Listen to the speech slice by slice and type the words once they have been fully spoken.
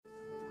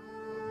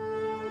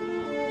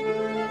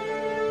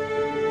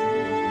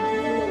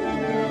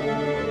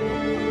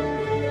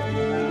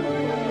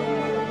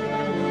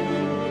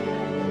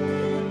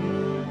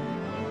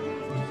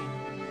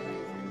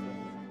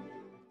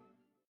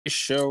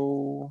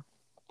Show.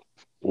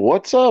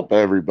 What's up,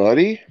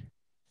 everybody?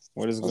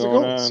 What is How's it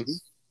going going, on? Steve?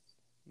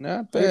 Not How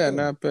you bad, doing?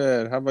 not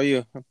bad. How about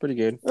you? I'm pretty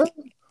good. Uh,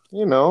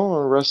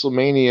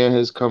 WrestleMania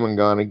has come and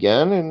gone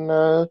again,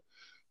 and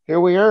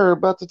here we are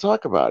about to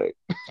talk about it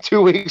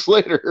 2 weeks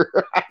later.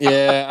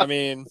 Yeah, I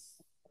mean,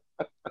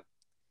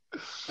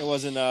 it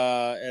wasn't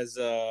as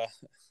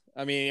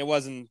I mean, it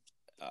wasn't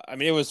I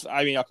mean, it was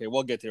I mean, okay,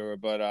 we'll get to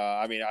it, but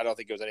I mean, I don't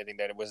think it was anything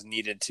that it was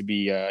needed to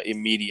be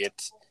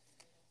immediate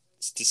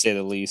to say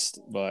the least,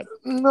 but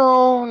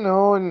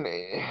No, and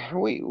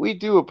we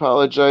do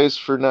apologize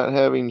for not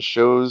having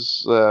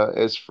shows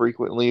as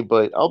frequently,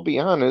 but I'll be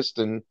honest,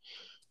 and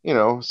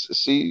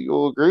see,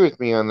 you'll agree with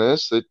me on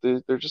this that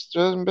there just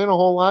hasn't been a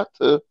whole lot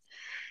to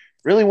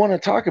really want to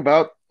talk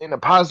about in a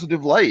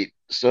positive light.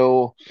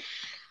 So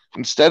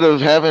instead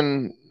of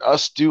having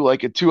us do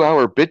like a 2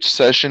 hour bitch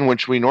session,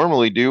 which we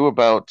normally do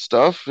about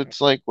stuff, it's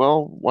like,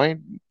 well, why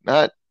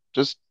not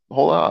just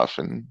hold off?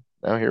 And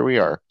now here we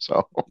are.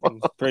 So,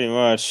 pretty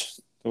much.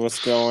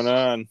 What's going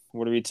on?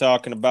 What are we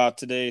talking about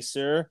today,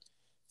 sir?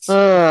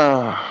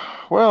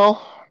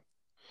 well,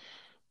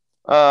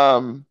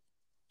 um,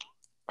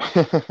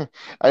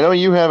 I know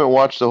you haven't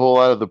watched a whole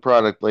lot of the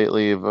product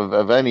lately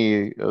of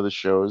any of the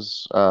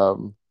shows,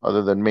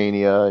 other than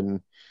Mania, and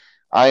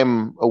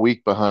I'm a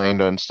week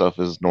behind on stuff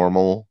as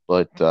normal,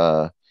 but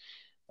I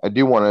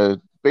do want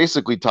to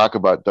basically talk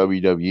about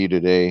WWE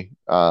today.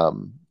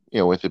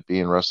 With it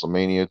being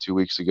WrestleMania 2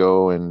 weeks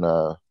ago, and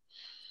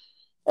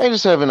I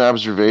just have an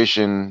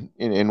observation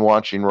in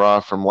watching Raw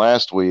from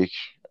last week.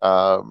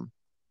 Um,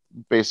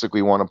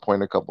 Basically, want to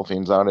point a couple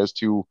things out as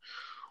to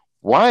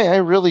why I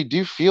really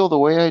do feel the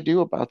way I do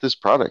about this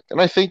product,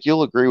 and I think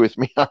you'll agree with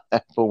me on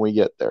that when we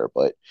get there.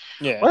 But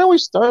Yeah. why don't we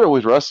start it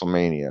with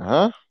WrestleMania,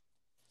 huh?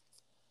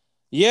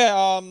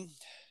 Yeah,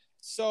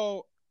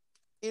 so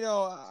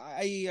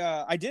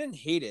I didn't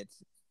hate it.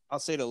 I'll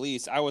say the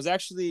least. I was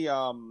actually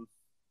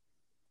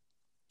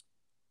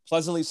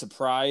pleasantly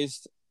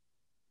surprised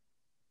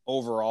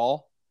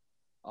overall.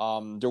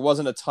 There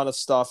wasn't a ton of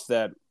stuff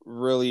that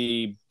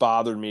really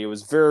bothered me. It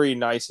was very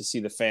nice to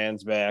see the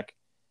fans back.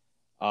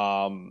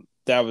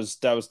 That was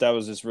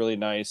just really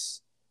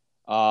nice.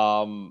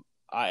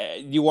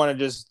 I you want to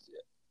just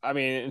I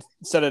mean,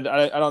 instead of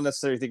I don't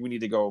necessarily think we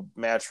need to go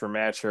match for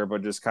match here,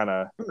 but just kind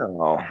of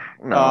No,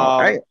 no,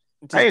 I um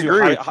I just do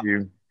agree with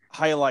you.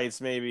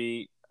 highlights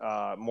maybe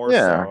more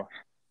Yeah, so.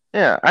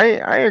 yeah,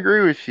 I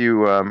agree with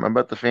you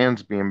about the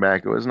fans being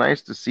back. It was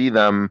nice to see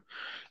them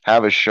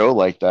have a show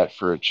like that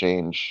for a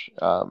change.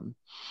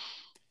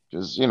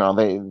 Because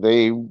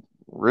they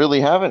really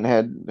haven't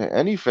had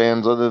any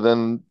fans other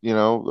than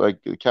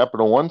like the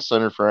Capital One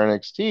Center for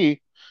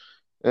NXT,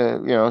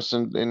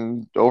 since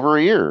in over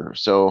a year.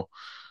 So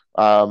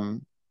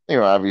um,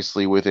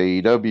 obviously with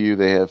AEW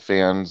they have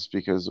fans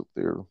because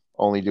they're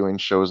only doing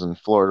shows in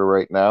Florida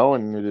right now,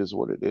 and it is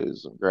what it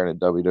is. And granted,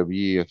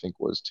 WWE I think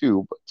was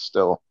too, but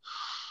still.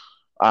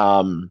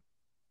 Um,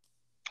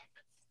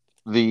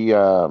 the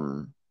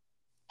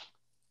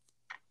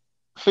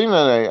thing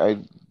that I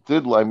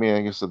did, I mean,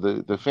 I guess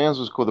the fans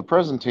was cool. The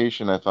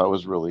presentation I thought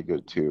was really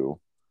good too.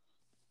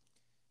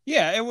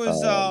 Yeah, it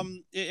was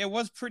Um, it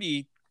was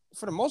pretty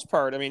for the most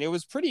part. I mean, it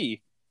was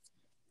pretty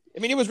I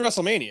mean, it was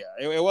WrestleMania.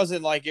 It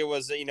wasn't like it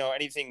was,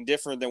 anything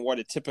different than what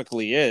it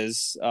typically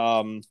is.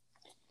 And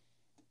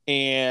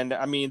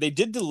I mean, they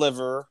did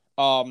deliver.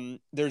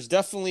 There's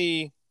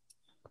definitely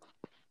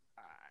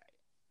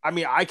I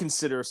mean, I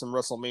consider some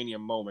WrestleMania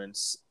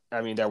moments.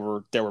 I mean, that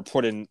were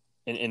put in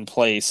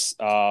place.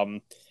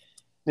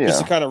 Just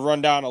to yeah. kind of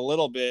run down a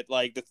little bit,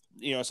 like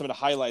some of the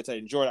highlights I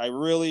enjoyed. I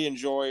really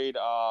enjoyed.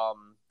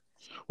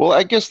 Well,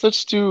 I guess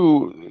let's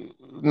do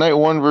night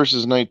one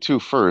versus night two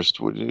first.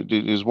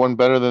 Is one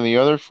better than the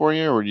other for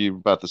you, or are you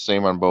about the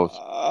same on both?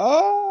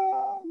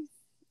 Uh,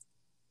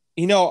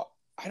 you know,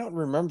 I don't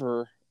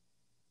remember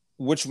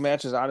which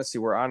matches honestly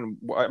were on.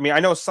 I mean,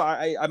 I know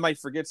I might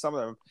forget some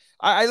of them.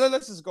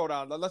 Let's just go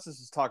down. Let's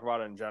just talk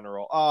about it in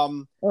general.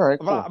 All right,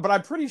 cool. But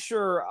I'm pretty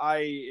sure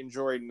I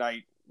enjoyed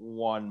night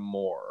one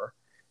more.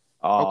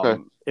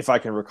 Okay. If I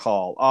can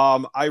recall.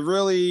 I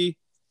really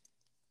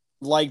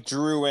liked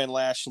Drew and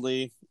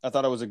Lashley. I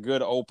thought it was a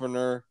good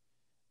opener.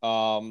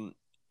 Um,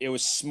 it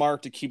was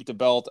smart to keep the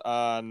belt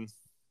on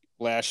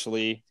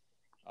Lashley.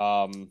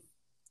 Um,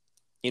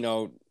 you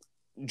know,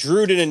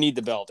 Drew didn't need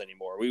the belt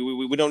anymore.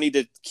 We don't need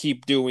to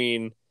keep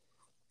doing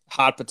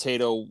hot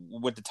potato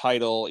with the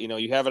title.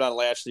 You have it on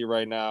Lashley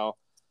right now.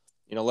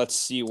 Let's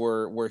see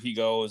where he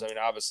goes. I mean,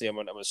 obviously, I'm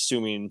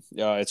assuming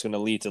it's going to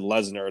lead to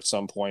Lesnar at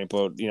some point,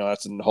 but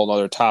that's a whole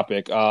other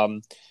topic.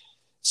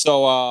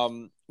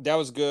 So that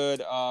was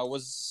good.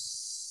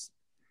 Was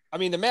I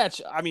mean the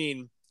match? I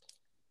mean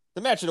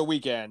the match of the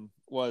weekend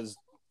was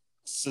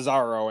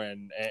Cesaro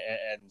and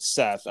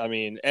Seth. I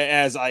mean,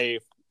 as I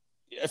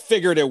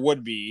figured it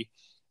would be.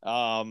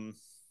 Um,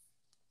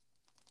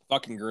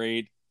 Fucking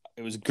great.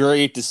 It was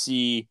great to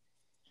see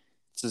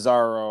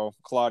Cesaro,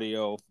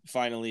 Claudio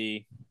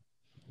finally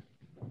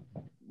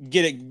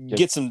Get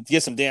get some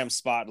damn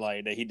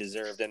spotlight that he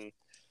deserved, and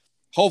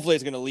hopefully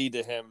it's going to lead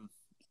to him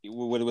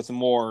with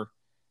more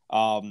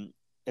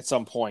at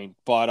some point.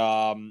 But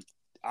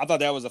I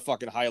thought that was a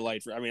fucking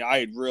highlight.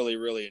 I really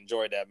really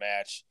enjoyed that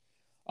match.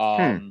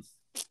 Hmm.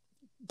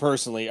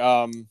 Personally,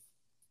 I'm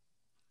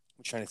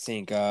trying to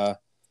think. I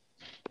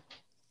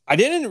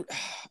didn't,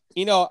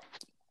 you know,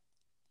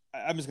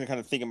 I'm just gonna kind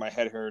of think in my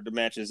head here the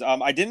matches.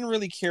 I didn't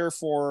really care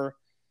for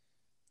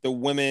the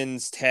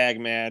women's tag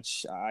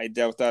match. I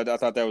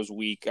thought that was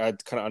weak. Kind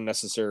of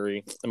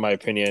unnecessary in my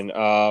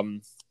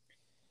opinion.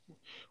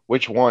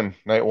 Which one?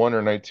 Night one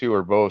or night two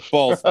or both?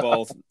 Both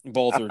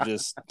are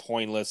just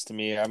pointless to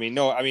me.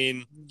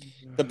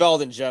 The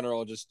belt in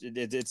general just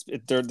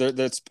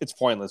it's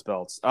pointless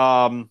belts.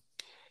 I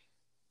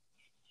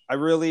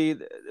really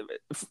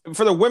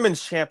for the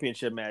women's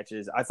championship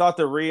matches, I thought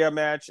the Rhea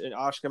match and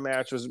Asuka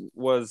match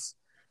was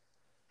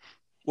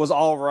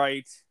all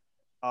right.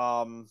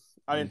 I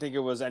didn't think it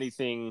was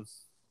anything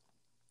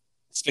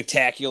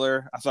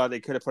spectacular. I thought they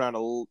could have put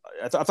on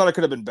I thought it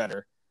could have been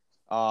better.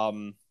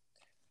 I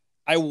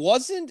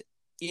wasn't,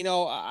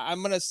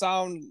 I'm gonna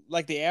sound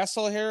like the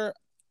asshole here.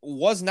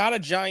 Was not a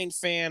giant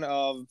fan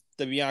of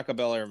the Bianca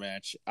Belair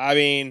match.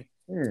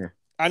 Hmm.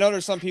 I know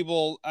there's some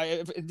people.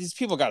 These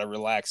people got to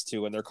relax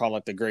too, and they're calling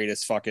it the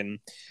greatest fucking.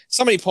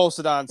 Somebody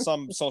posted on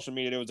some social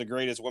media it was the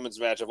greatest women's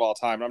match of all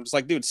time. And I'm just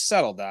like, dude,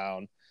 settle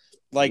down.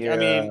 Like,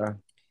 Yeah.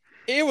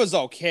 it was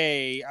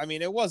okay.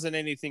 It wasn't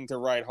anything to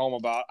write home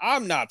about.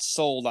 I'm not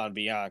sold on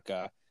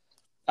Bianca.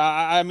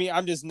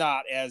 I'm just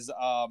not as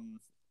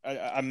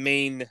a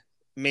main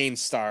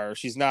star.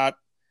 She's not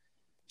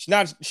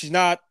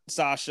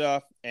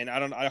Sasha, and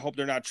I hope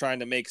they're not trying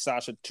to make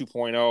Sasha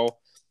 2.0.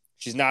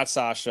 She's not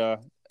Sasha.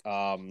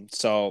 And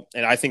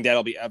I think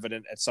that'll be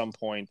evident at some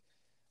point.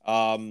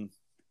 So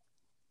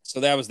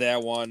that was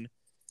that one.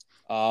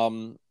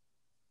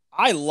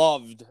 I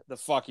loved the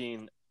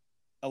fucking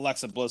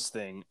Alexa Bliss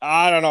thing.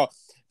 I don't know.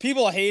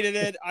 People hated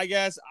it, I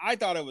guess. I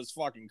thought it was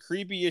fucking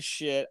creepy as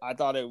shit. I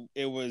thought it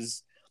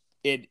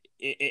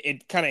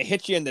kind of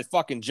hit you in the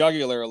fucking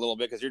jugular a little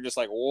bit because you're just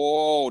like,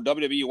 whoa,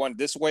 WWE went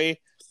this way.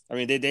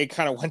 They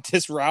kind of went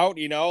this route,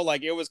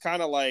 like it was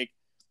kind of like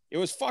it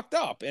was fucked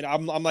up. And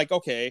I'm like,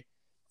 okay,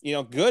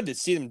 good to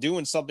see them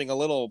doing something a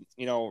little,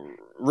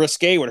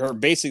 risque with her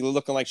basically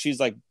looking like she's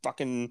like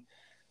fucking,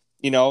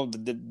 I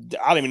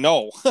don't even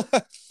know.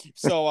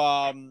 So,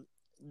 I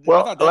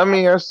Well, thought let that,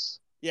 me ask.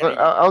 yeah, you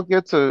go. I'll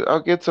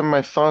get to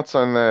my thoughts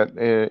on that,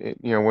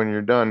 when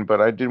you're done.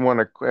 But I did want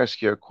to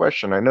ask you a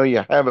question. I know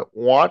you haven't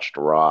watched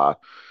Raw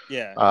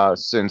Yeah.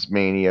 since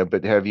Mania,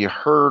 but have you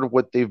heard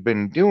what they've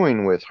been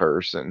doing with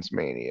her since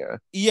Mania?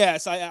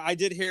 Yes, I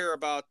did hear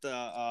about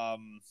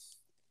the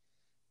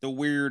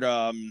weird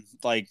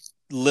like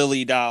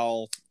Lily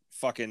doll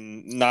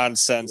fucking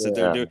nonsense that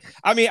they're Yeah. doing.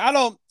 I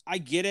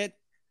get it.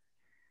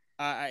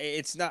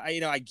 It's not,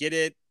 I get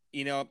it,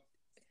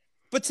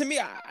 but to me,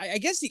 I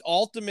guess the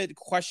ultimate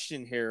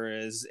question here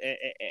is,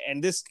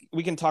 and this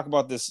we can talk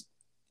about this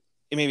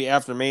maybe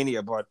after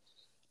Mania, but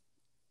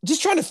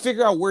just trying to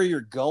figure out where you're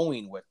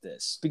going with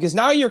this because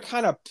now you're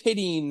kind of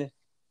pitting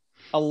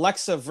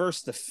Alexa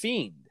versus the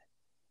Fiend,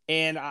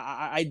 and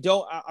I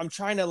don't. I'm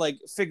trying to like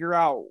figure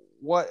out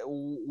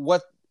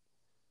what's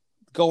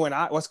going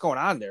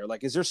on there.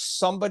 Like, is there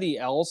somebody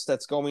else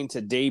that's going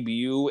to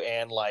debut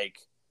and like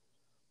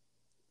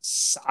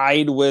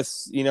side with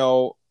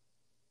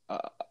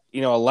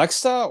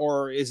Alexa,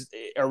 or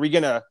are we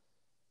gonna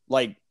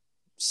like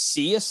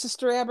see a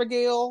Sister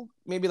Abigail,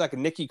 maybe like a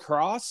Nikki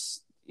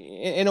Cross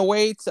in a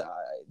way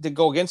to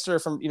go against her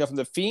from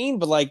the Fiend,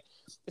 but like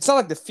it's not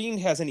like the Fiend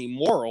has any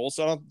morals,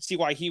 so I don't see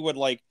why he would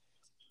like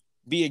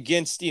be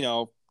against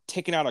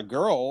taking out a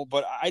girl.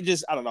 But I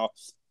don't know.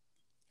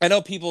 I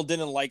know people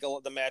didn't like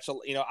the match.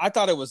 I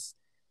thought it was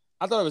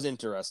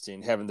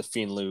interesting having the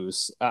Fiend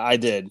lose. I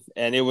did,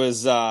 and it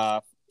was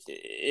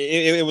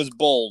it was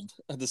bold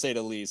to say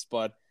the least.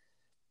 But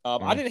I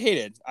Mm. didn't hate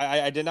it.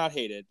 I did not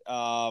hate it.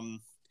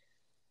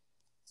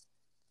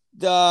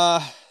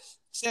 The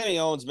Sammy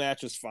Owens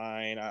match was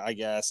fine, I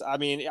guess. I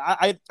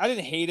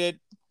didn't hate it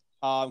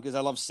because I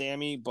love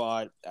Sammy,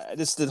 but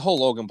this the whole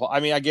Logan Paul.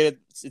 I get it.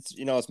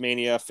 It's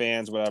Mania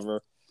fans,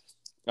 whatever.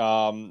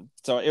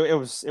 So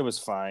it was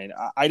fine.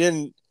 I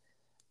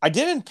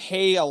didn't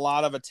pay a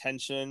lot of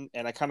attention,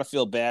 and I kind of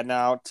feel bad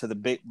now to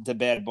the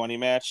Bad Bunny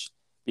match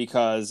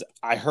because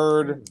I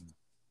heard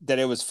that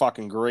it was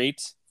fucking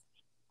great.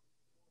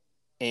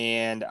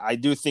 And I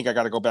do think I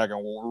got to go back and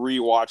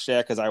rewatch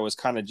that because I was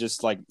kind of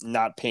just like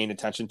not paying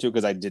attention to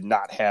because I did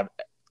not have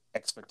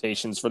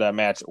expectations for that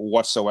match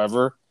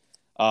whatsoever.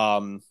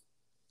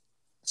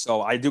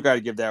 So I do got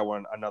to give that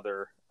one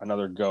another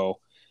go.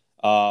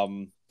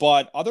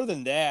 But other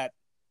than that,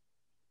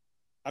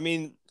 I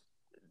mean,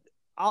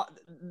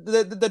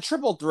 the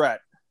triple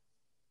threat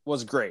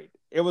was great.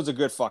 It was a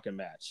good fucking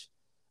match.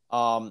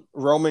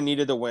 Roman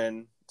needed to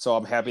win, so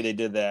I'm happy they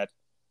did that.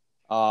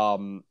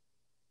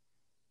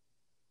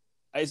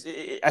 I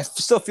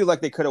still feel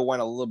like they could have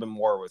went a little bit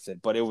more with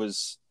it, but it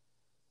was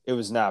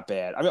not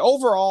bad.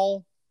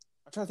 Overall,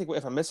 I'm trying to think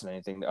if I'm missing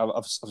anything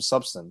of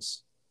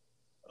substance.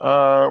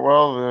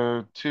 Well,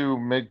 the two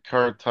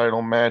mid-card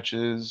title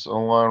matches,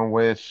 along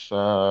with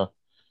the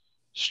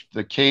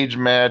cage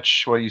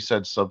match, what you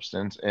said,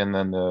 substance, and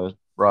then the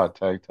Raw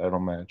tag title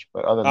match.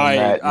 But other than I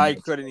that, I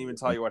couldn't even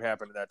tell you what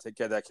happened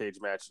to that cage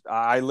match.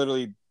 I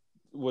literally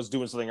was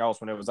doing something else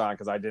when it was on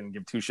because I didn't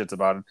give two shits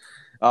about it.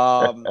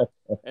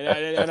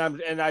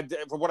 And I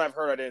from what I've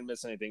heard, I didn't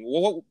miss anything.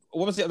 What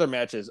was the other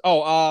matches?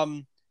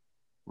 Oh,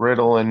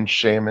 Riddle and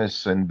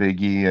Sheamus and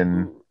Big E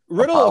and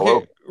Riddle. Okay,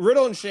 Apollo.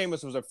 Riddle and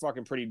Sheamus was a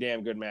fucking pretty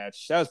damn good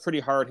match. That was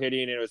pretty hard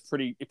hitting. And it was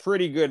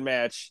pretty good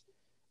match.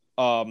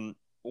 Yeah,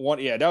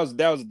 that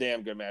was a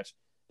damn good match.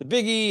 The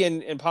Big E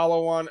and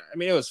Paulo one, I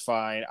mean, it was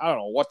fine. I don't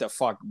know what the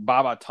fuck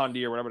Baba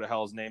Tundi or whatever the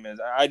hell his name is.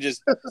 I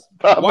just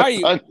why do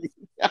you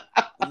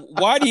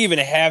why do you even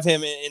have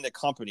him in the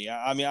company?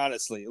 I mean,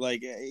 honestly,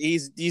 like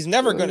he's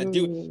never gonna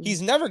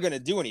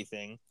do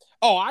anything.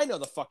 Oh, I know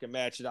the fucking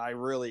match that I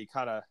really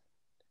kind of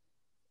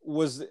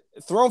was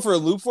thrown for a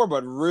loop for,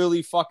 but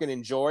really fucking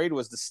enjoyed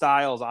was the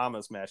Styles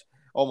Amos match.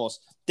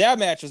 Almost that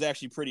match was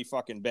actually pretty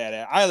fucking bad.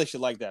 I actually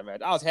like that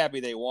match. I was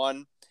happy they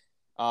won.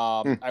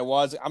 I'm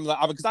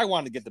because I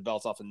wanted to get the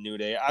belts off of New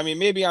Day. I mean,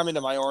 maybe I'm in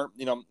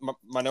the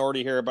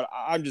minority here, but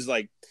I'm just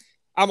like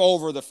I'm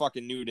over the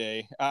fucking New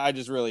Day. I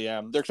just really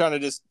am.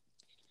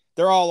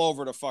 They're all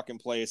over the fucking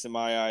place in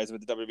my eyes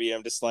with the WWE.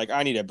 I'm just like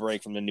I need a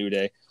break from the New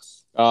Day.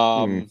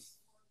 Hmm.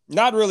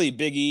 Not really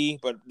Big E,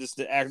 but just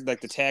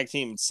the tag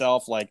team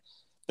itself. Like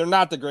they're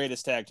not the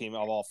greatest tag team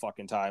of all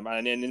fucking time,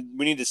 and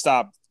we need to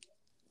stop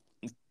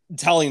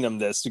telling them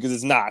this because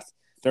it's not.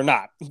 They're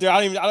not. I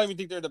don't even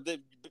think they're the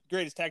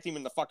greatest tag team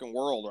in the fucking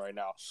world right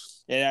now.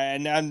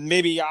 And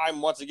maybe I'm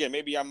once again,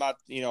 maybe I'm not.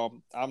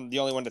 I'm the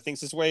only one that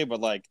thinks this way,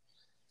 but like,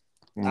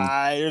 Hmm.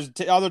 there's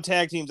other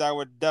tag teams I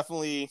would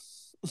definitely.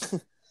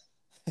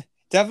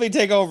 Definitely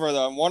take over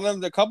them.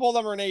 A couple of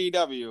them are in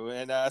AEW,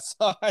 and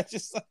so I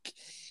just like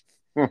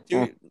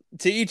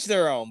to each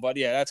their own. But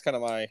yeah, that's kind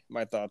of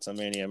my thoughts on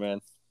Mania, man.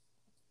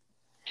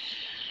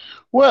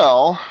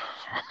 Well,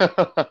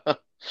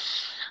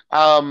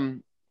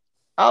 um,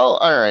 all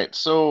right.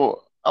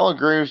 So I'll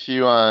agree with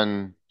you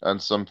on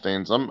some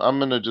things. I'm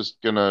gonna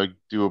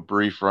do a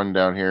brief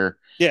rundown here.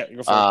 Yeah,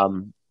 go for it.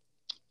 Um,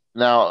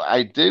 Now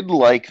I did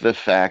like the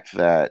fact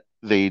that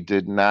they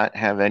did not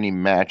have any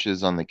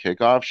matches on the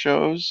kickoff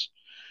shows.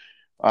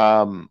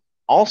 Um,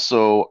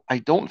 Also, I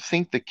don't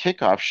think the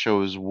kickoff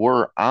shows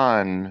were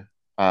on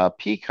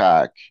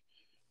Peacock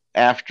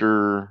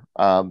after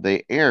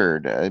they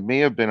aired. It may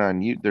have been on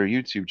their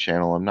YouTube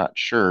channel. I'm not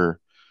sure,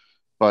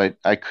 but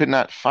I could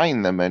not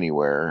find them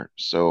anywhere.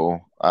 So,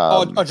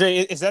 Oh, Jay,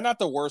 is that not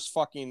the worst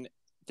fucking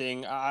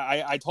thing?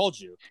 I told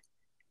you.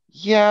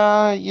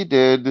 yeah, you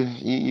did.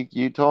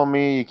 You told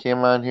me, you came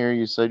on here,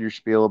 you said your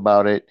spiel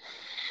about it.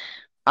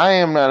 I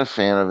am not a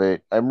fan of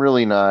it. I'm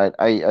really not.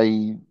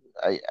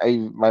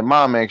 My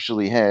mom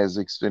actually has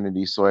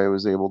Xfinity, so I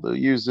was able to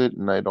use it,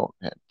 and I don't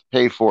have to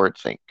pay for it,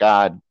 thank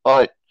God.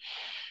 But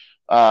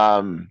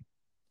um,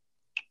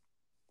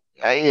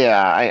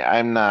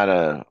 I'm not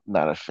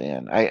a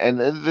fan. And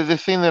the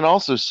thing that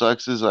also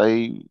sucks is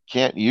I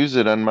can't use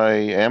it on my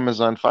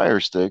Amazon Fire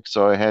Stick,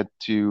 so I had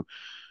to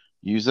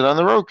use it on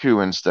the Roku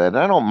instead.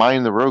 I don't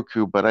mind the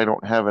Roku, but I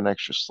don't have an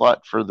extra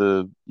slot for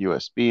the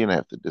USB and I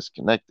have to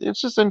disconnect. It's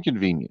just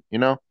inconvenient, you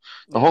know?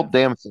 The whole Yeah,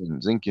 damn thing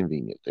is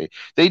inconvenient.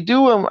 They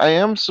do I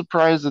am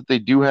surprised that they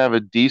do have a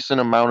decent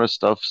amount of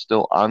stuff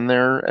still on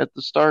there at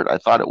the start. I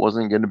thought it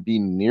wasn't going to be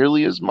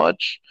nearly as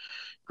much.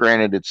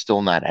 Granted, it's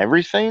still not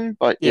everything,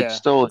 but it's yeah,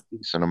 still a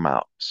decent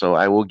amount. So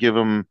I will give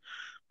them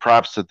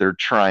props that they're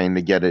trying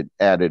to get it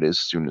added as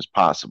soon as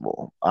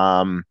possible.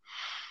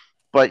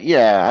 But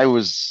yeah, I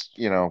was,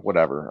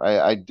 whatever.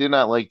 I did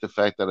not like the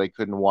fact that I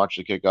couldn't watch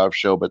the kickoff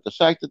show, but the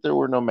fact that there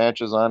were no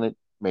matches on it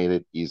made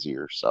it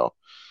easier.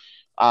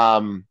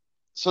 Um,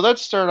 so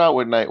let's start out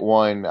with night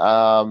one.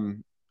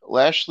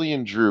 Lashley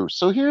and Drew.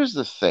 So here's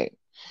the thing: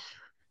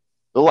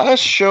 the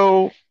last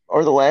show,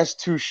 or the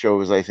last two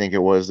shows, I think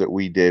it was that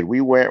we did.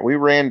 We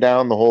ran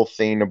down the whole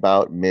thing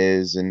about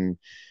Miz and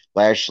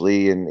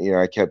Lashley, and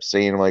I kept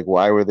saying like,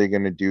 why were they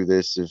going to do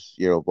this if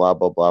blah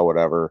blah blah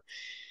whatever.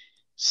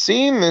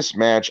 Seeing this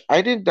match,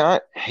 I did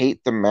not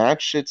hate the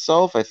match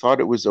itself. I thought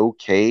it was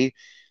okay.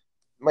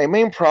 My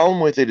main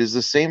problem with it is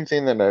the same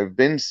thing that I've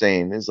been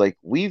saying is like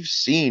we've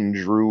seen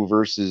Drew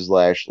versus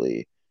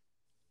Lashley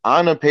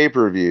on a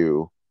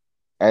pay-per-view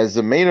as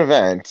the main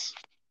event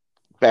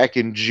back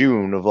in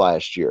June of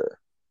last year,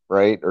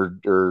 right?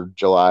 Or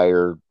July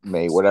or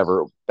May,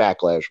 whatever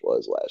Backlash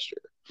was last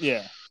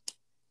year. yeah,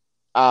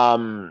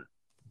 Um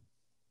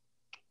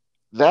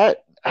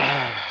that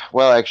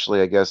well,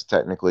 actually, I guess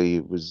technically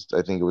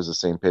I think it was the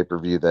same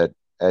pay-per-view that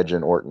Edge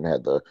and Orton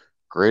had the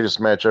greatest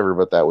match ever,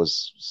 but that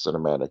was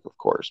cinematic, of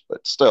course,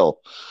 but still.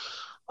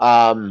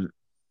 Um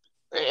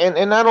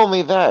and not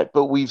only that,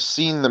 but we've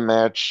seen the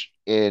match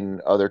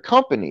in other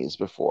companies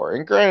before.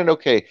 And granted,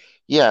 okay,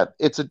 yeah,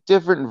 it's a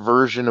different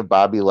version of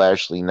Bobby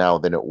Lashley now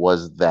than it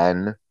was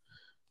then,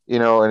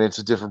 and it's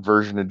a different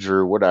version of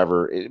Drew,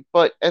 whatever.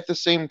 But at the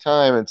same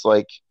time, it's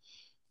like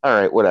all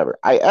right, whatever.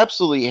 I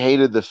absolutely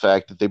hated the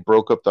fact that they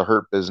broke up the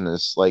Hurt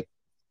Business like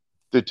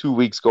the 2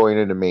 weeks going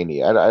into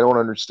Mania. I don't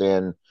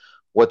understand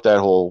what that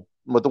whole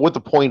what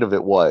the point of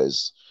it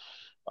was.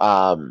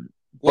 Um,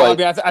 Well, I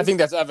but mean, I think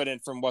that's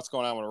evident from what's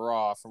going on with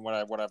Raw, from what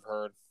I've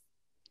heard.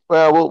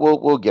 well,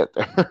 we'll get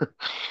there.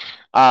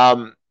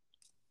 um,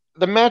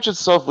 the match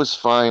itself was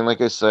fine.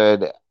 Like I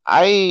said,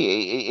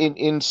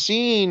 in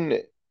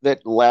seeing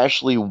that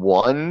Lashley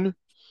won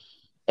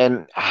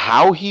and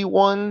how he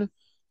won,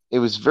 it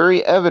was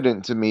very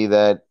evident to me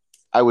that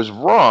I was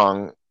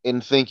wrong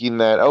in thinking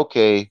that,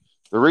 okay,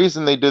 the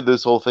reason they did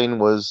this whole thing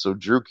was so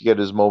Drew could get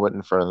his moment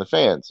in front of the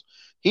fans.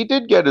 He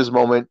did get his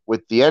moment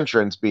with the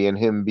entrance being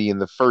him being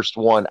the first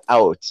one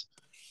out,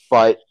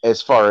 but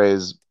as far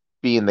as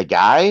being the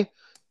guy,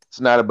 it's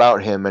not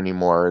about him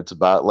anymore. It's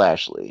about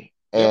Lashley.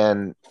 Yep.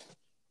 And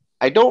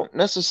I don't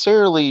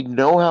necessarily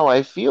know how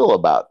I feel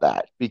about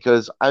that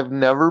because I've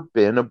never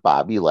been a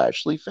Bobby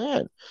Lashley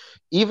fan.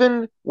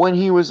 Even when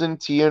he was in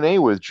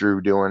TNA with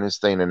Drew doing his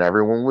thing and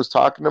everyone was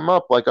talking him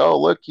up, like, oh,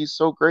 look, he's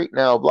so great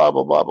now, blah,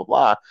 blah, blah, blah,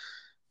 blah.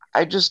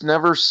 I just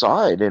never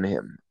saw it in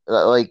him.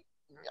 Like,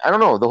 I don't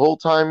know, the whole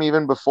time,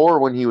 even before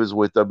when he was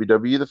with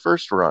WWE, the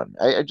first run,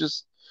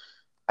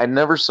 I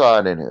never saw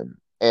it in him.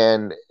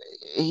 And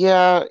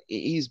yeah,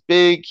 he's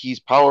big, he's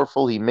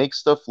powerful, he makes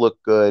stuff look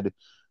good.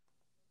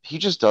 He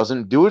just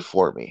doesn't do it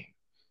for me.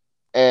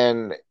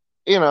 And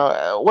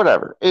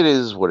whatever. It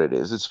is what it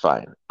is. It's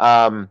fine.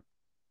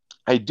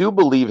 I do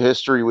believe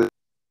history was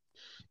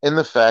in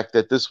the fact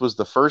that this was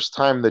the first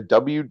time the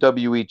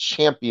WWE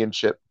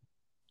Championship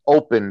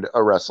opened a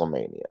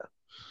WrestleMania.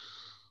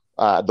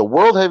 The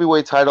World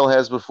Heavyweight title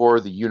has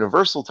before, the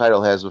Universal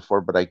title has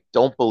before, but I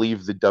don't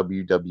believe the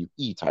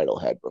WWE title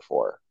had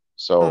before.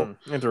 So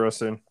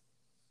Interesting.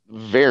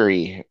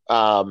 very.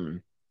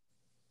 But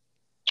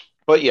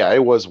yeah,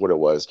 it was what it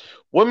was.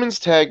 Women's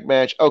tag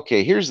match.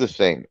 Okay, here's the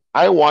thing.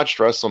 I watched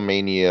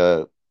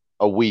WrestleMania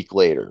a week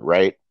later,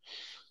 right?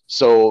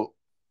 So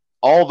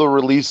all the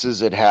releases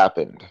had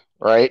happened,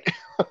 right?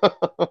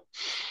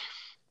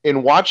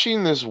 In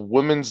watching this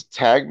women's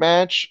tag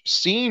match,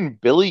 seeing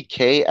Billie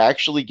Kay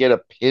actually get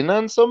a pin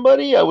on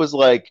somebody, I was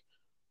like,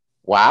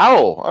 wow,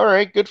 all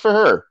right, good for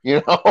her,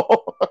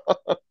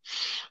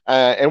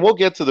 and we'll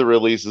get to the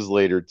releases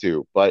later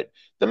too. But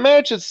the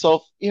match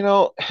itself,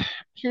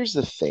 here's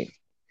the thing.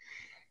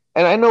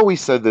 And I know we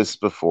said this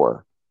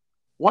before.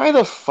 Why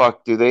the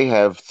fuck do they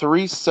have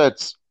three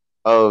sets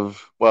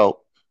of,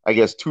 well, I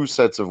guess two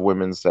sets of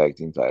women's tag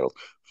team titles?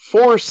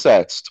 Four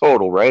sets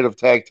total, right, of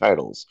tag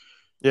titles.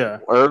 Yeah.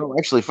 Or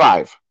actually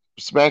five.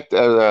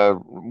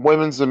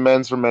 Women's and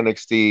men's from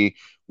NXT,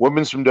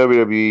 women's from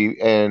WWE,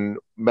 and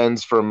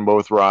men's from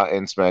both Raw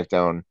and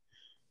SmackDown.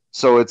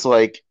 So it's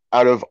like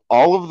out of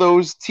all of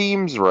those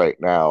teams right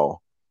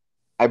now,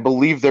 I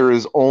believe there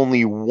is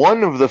only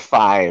one of the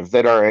five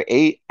that are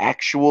a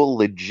actual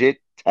legit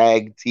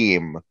tag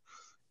team,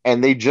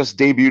 and they just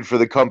debuted for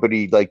the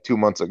company like 2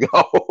 months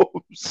ago.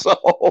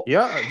 So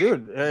Yeah,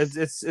 dude,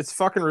 it's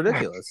fucking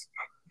ridiculous.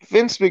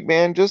 Vince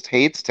McMahon just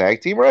hates tag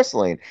team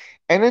wrestling.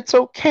 And it's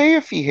okay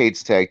if he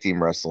hates tag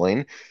team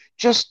wrestling.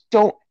 Just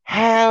don't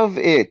have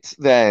it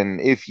then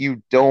if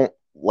you don't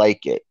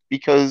like it.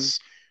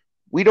 Because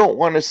we don't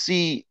want to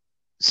see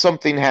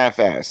something half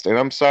assed. And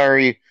I'm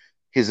sorry,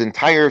 his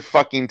entire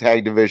fucking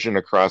tag division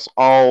across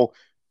all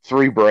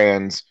three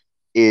brands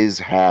is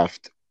half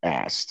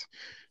assed.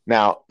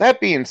 Now,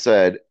 that being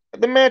said,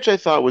 the match I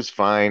thought was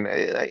fine.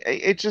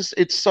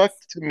 It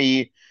sucked to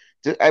me.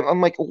 I'm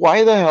like,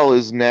 why the hell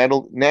is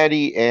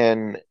Natty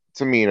and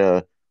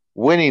Tamina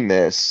winning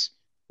this?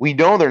 We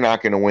know they're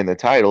not going to win the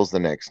titles the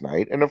next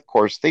night, and of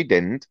course they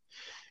didn't.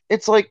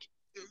 It's like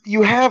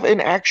you have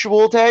an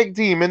actual tag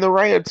team in the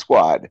Riot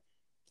Squad.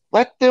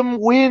 Let them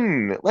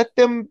win. Let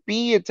them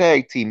be a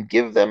tag team.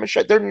 Give them a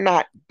shot. They're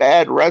not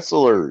bad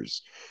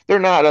wrestlers. They're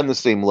not on the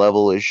same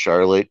level as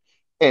Charlotte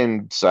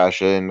and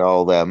Sasha and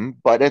all them,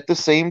 but at the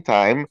same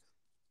time,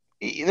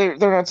 they're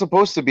not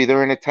supposed to be.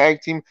 They're in a tag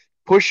team.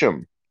 Push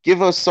them.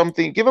 Give us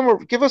something. Give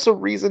us a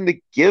reason to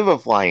give a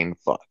flying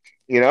fuck.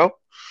 You know.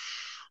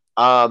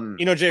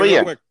 Jay, But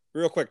yeah,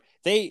 real quick.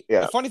 The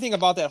yeah, funny thing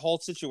about that whole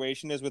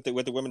situation is with the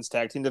women's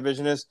tag team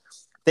division is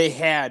they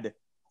had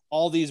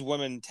all these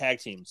women tag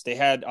teams. They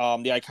had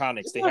the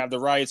Iconics. They yeah. have the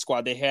Riot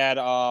Squad. They had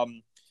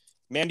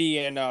Mandy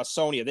and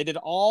Sonya. They did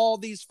all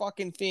these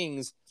fucking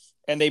things,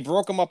 and they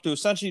broke them up to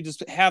essentially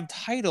just have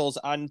titles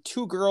on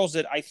two girls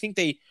that I think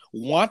they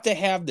want to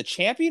have the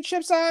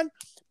championships on,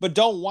 but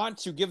don't want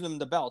to give them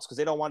the belts because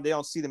they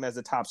don't see them as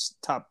the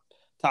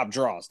top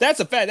draws.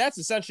 That's a fact. That's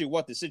essentially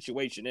what the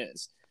situation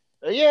is.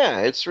 Yeah,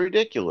 it's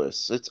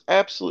ridiculous. It's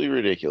absolutely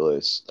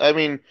ridiculous. I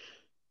mean,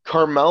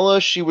 Carmella,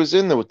 she was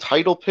in the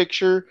title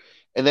picture,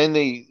 and then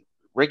they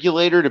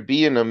regulate her to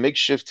be in a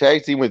makeshift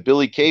tag team with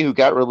Billie Kay, who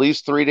got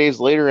released 3 days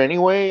later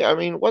anyway. I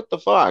mean, what the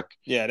fuck?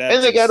 Yeah, And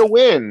that's they got to just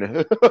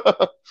win.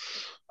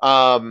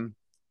 And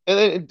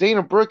then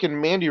Dana Brooke and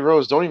Mandy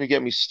Rose, don't even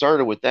get me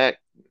started with that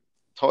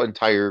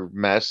entire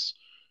mess.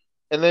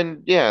 And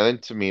then yeah, then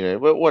Tamina,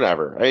 but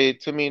whatever.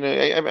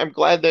 I'm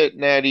glad that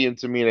Natty and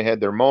Tamina had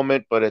their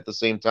moment, but at the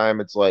same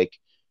time, it's like,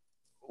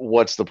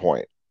 what's the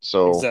point?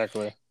 So,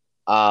 Exactly.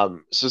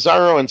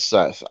 Cesaro and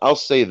Seth. I'll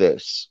say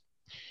this: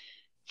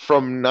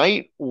 from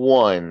night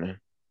one,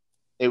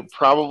 it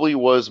probably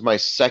was my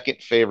second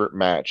favorite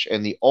match,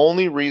 and the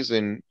only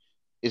reason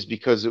is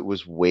because it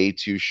was way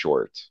too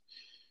short.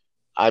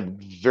 I'm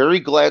very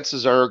glad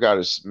Cesaro got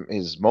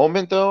his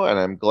moment though, and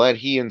I'm glad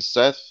he and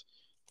Seth,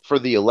 for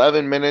the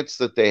 11 minutes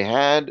that they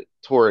had,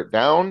 tore it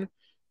down.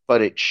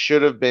 But it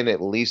should have been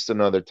at least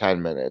another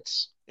 10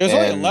 minutes, It was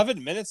only and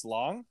 11 minutes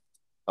long.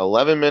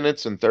 11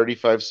 minutes and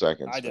 35 I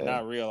seconds, did man.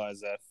 not realize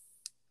that.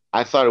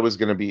 I thought it was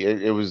going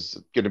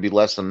to be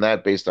less than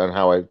that based on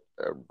how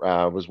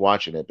I was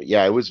watching it. But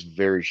yeah, it was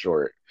very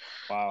short.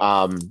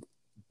 Wow. Um,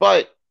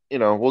 but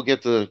we'll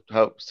get to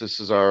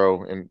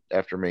Cesaro and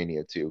after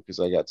Mania too, because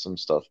I got some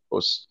stuff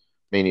post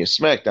Mania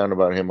SmackDown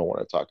about him I want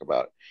to talk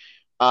about.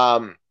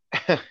 Um,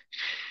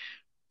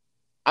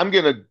 I'm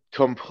gonna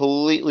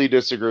completely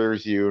disagree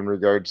with you in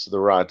regards to the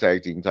Raw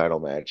Tag Team Title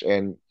match,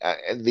 and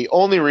the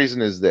only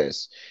reason is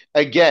this.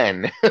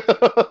 Again,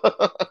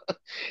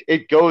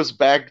 it goes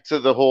back to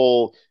the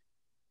whole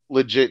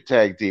legit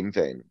tag team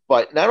thing.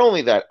 But not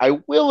only that, I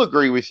will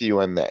agree with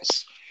you on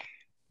this.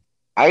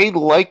 I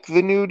like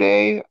the New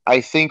Day.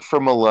 I think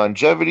from a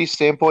longevity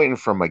standpoint and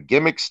from a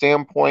gimmick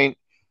standpoint,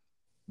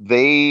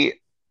 they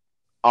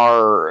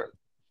are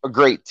a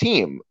great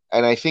team.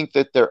 And I think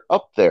that they're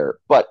up there.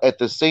 But at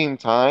the same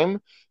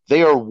time,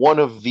 they are one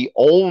of the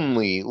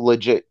only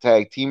legit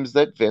tag teams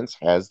that Vince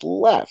has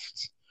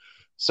left.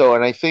 So,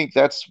 and I think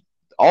that's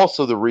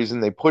also the reason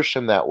they push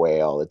him that way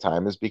all the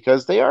time is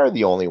because they are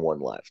the only one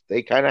left.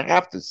 They kind of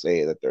have to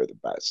say that they're the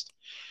best.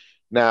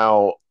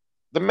 Now,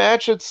 the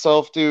match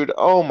itself, dude,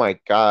 oh my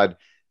God.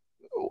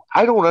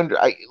 I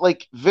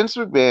like Vince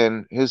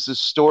McMahon has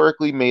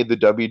historically made the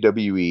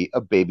WWE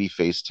a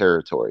babyface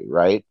territory,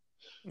 right?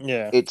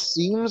 Yeah. It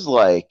seems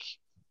like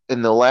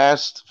in the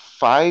last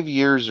 5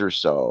 years or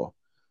so,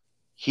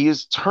 he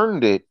has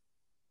turned it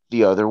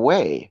the other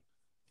way.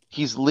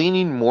 He's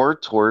leaning more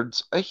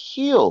towards a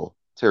heel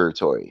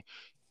territory.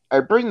 I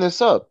bring this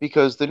up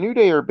because the New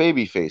Day are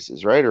baby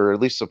faces, right? Or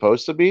at least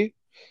supposed to be.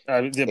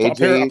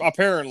 AJ,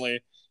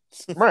 Apparently.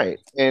 right.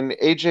 And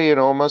AJ and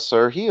Omos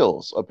are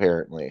heels,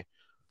 apparently.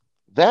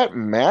 That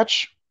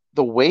match,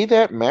 the way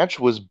that match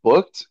was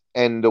booked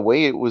and the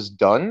way it was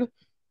done,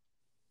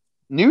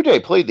 New Day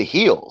played the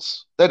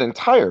heels that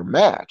entire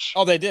match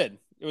Oh, they did.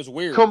 It was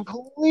weird.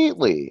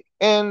 completely.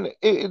 And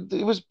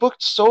it was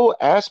booked so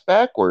ass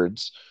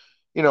backwards.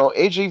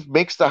 AJ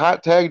makes the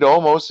hot tag to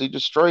Omos, he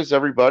destroys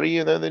everybody,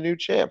 and then the new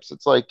champs.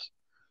 It's like,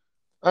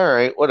 all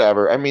right,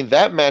 whatever. I mean,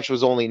 that match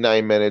was only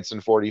 9 minutes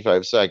and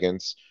 45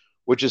 seconds,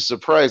 which is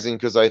surprising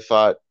because I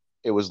thought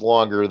it was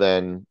longer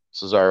than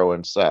Cesaro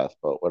and Seth,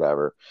 but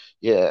whatever.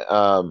 Yeah,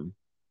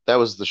 that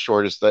was the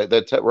shortest.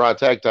 That Raw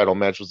Tag Title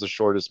match was the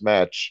shortest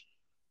match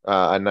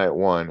on night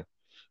one.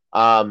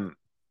 Um,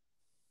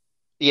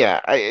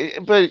 yeah,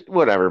 but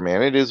whatever,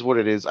 man. It is what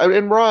it is.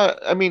 And Raw,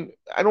 I mean,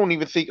 I don't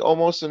even think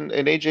Omos and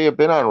AJ have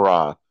been on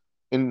Raw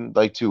in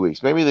like 2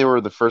 weeks. Maybe they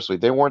were the first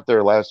week. They weren't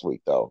there last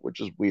week though,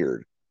 which is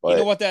weird. You know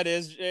But what that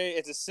is, Jay?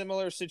 It's a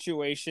similar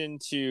situation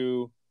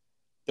to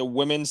the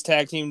women's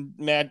tag team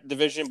match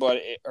division,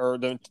 or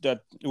the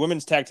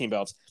women's tag team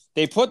belts.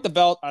 They put the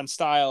belt on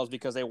Styles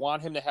because they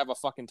want him to have a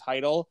fucking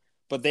title,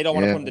 but they don't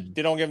want to yeah, put him.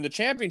 They don't give him the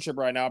championship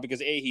right now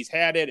because A, he's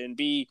had it, and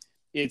B,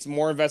 it's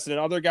more invested in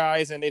other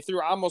guys, and they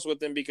threw Amos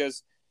with him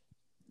because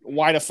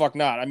why the fuck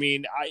not? I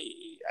mean,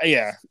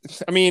 yeah,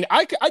 I mean,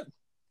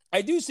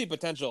 I do see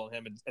potential in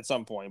him at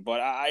some point,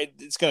 but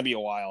it's gonna be a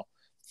while.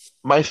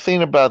 my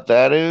thing about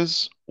that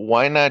is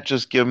why not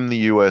just give him the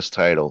U.S.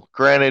 title?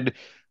 Granted,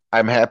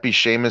 I'm happy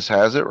Sheamus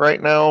has it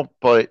right now,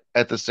 but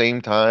at the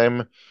same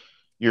time,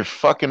 you're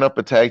fucking up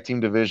a tag team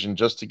division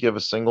just to give a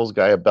singles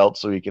guy a belt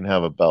so he can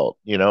have a belt.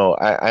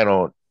 I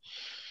don't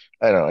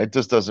know. It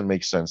just doesn't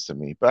make sense to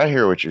me. But I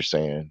hear what you're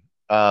saying.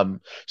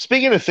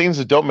 Speaking of things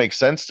that don't make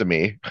sense to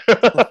me,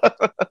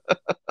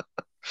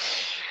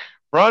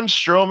 Braun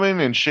Strowman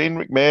and Shane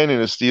McMahon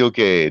in a steel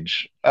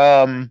cage.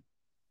 I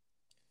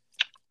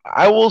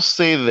will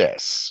say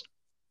this.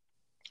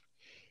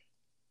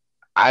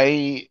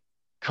 I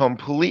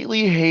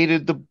completely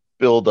hated the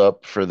build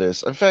up for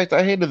this. In fact,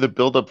 I hated the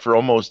build up for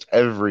almost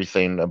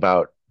everything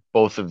about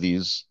both of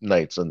these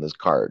nights on this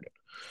card.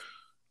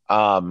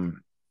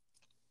 Um,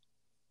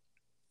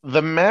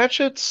 the match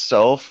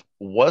itself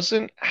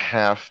wasn't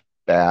half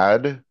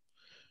bad,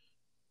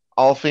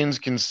 all things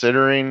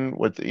considering.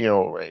 With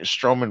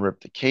Strowman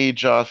ripped the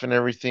cage off and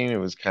everything, it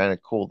was kind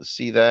of cool to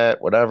see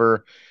that.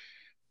 Whatever.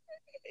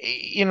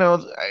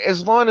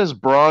 As long as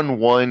Braun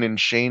won and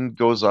Shane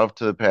goes off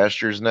to the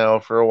pastures now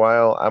for a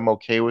while, I'm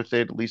okay with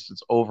it. At least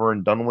it's over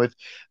and done with.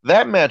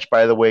 That match,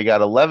 by the way,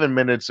 got 11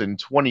 minutes and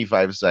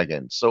 25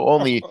 seconds, so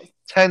only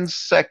 10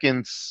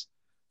 seconds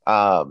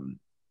um,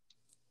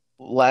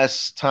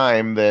 less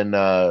time than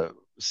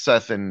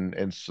Seth and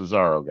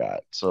Cesaro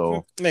got.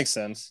 So Makes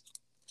sense.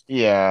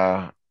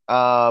 yeah.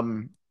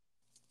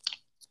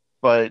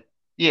 But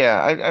yeah,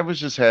 I was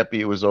just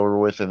happy it was over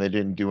with and they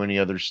didn't do any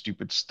other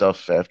stupid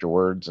stuff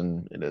afterwards,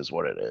 and it is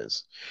what it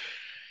is.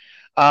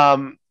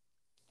 Um,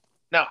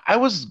 Now I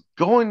was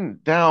going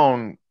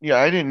down, yeah,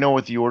 I didn't know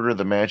what the order of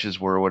the matches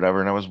were or whatever,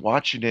 and I was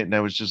watching it and I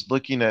was just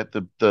looking at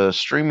the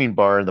streaming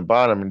bar in the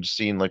bottom and just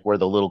seeing like where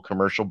the little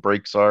commercial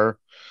breaks are,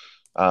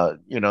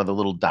 the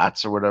little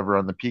dots or whatever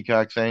on the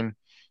Peacock thing.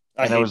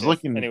 I And I hate was that.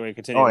 looking, Anyway, oh,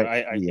 continue.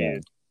 I hate yeah,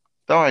 it.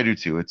 oh, I do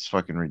too. It's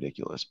fucking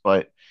ridiculous.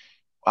 But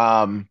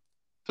um,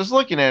 just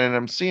looking at it, and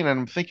I'm seeing, and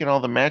I'm thinking all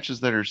the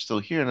matches that are still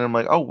here, and I'm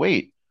like, oh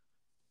wait,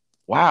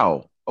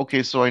 wow,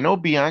 okay, so I know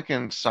Bianca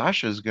and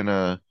Sasha is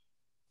gonna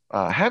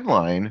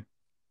headline.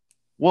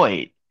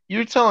 Wait,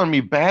 you're telling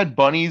me Bad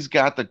Bunny's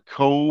got the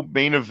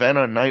co-main event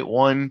on night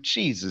one?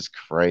 Jesus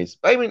Christ.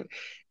 I mean,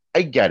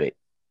 I get it.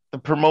 The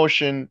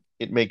promotion,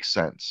 it makes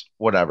sense.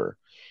 Whatever.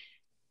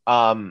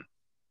 Um,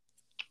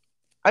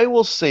 I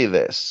will say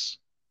this.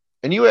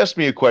 And you asked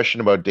me a question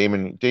about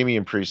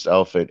Damian Priest's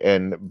outfit,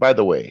 and by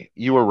the way,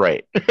 you were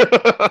right.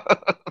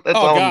 That's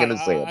Oh all I'm God, gonna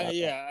say about that.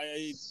 yeah,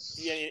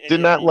 yeah, and Did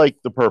not like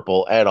the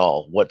purple at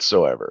all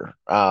whatsoever.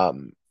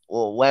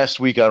 Well, last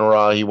week on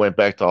Raw, he went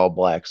back to all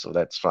black, so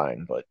that's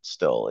fine. But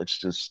still, it's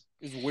just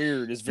it's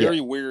weird. It's yeah,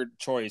 very weird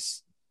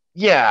choice.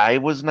 yeah, I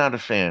was not a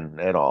fan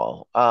at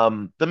all.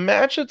 The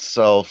match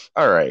itself,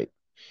 all right,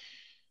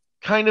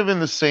 kind of in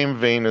the same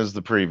vein as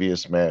the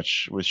previous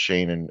match with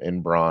Shane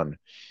and Braun.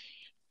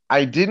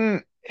 I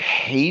didn't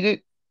hate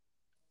it.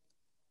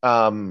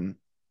 Um,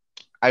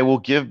 I will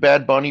give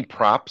Bad Bunny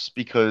props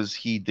because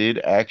he did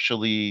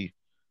actually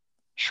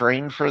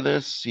train for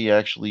this. He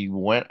actually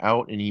went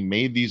out and he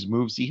made these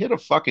moves. He hit a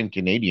fucking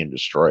Canadian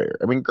destroyer.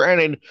 I mean,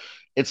 granted,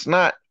 it's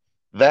not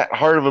that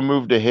hard of a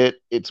move to hit.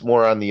 It's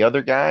more on the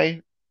other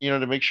guy,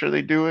 to make sure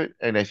they do it.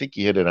 And I think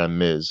he hit it on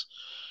Miz.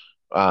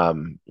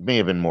 It may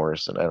have been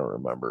Morrison. I don't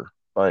remember,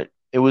 but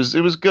it was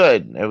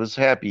good. I was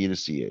happy to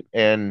see it,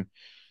 and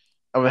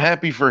I'm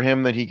happy for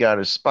him that he got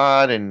his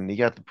spot and he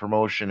got the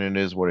promotion. And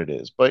it is what it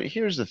is. But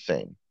here's the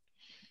thing: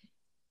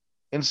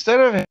 instead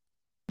of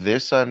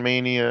this on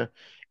Mania,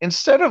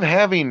 instead of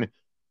having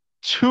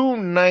two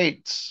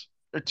nights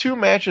or two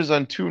matches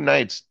on two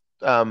nights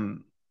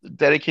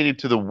dedicated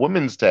to the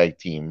women's tag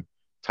team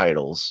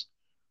titles,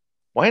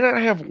 why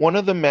not have one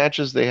of the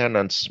matches they had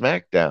on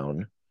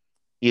SmackDown,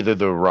 either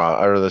the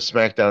Raw or the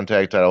SmackDown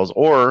tag titles,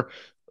 or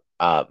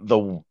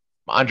the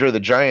Andre the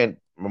Giant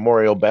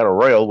Memorial Battle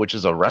Royal, which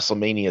is a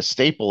WrestleMania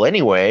staple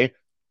anyway,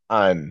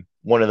 on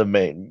one of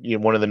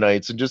the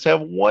nights, and just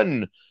have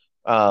one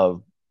uh,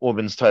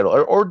 women's title,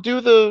 or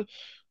do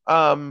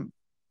um,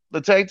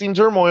 the tag team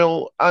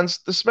turmoil on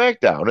the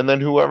SmackDown, and then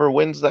whoever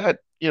wins that,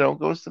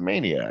 goes to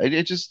Mania.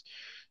 It just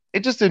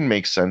didn't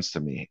make sense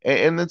to me,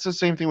 and it's the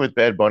same thing with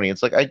Bad Bunny.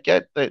 It's like I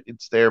get that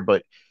it's there,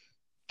 but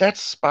that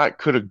spot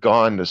could have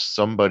gone to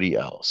somebody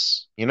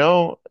else.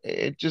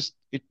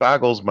 It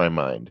boggles my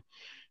mind.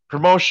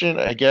 Promotion,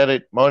 I get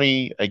it.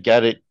 Money, I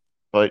get it.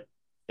 But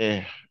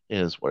it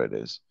is what it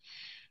is.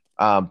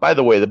 By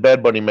the way, the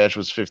Bad Bunny match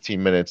was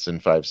 15 minutes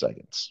and 5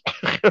 seconds.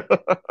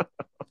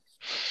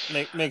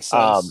 Makes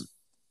um, sense.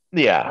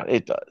 yeah,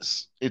 it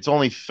does. It's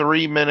only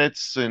 3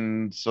 minutes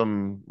and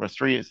some, or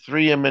three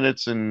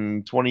minutes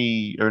and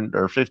 20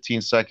 or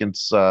 15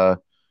 seconds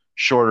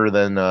shorter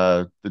than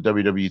the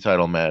WWE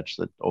title match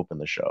that opened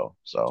the show.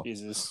 So,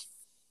 Jesus.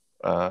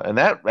 and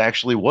that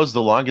actually was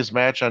the longest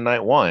match on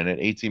night one at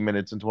 18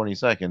 minutes and 20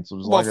 seconds. It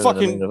was Well, longer than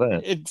the main fucking,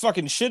 event. it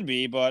fucking should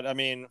be, but I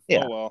mean,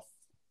 Yeah, oh well.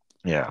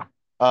 yeah.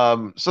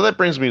 So that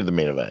brings me to the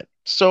main event.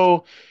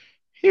 So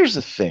here's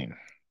the thing.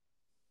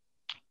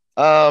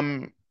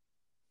 Um,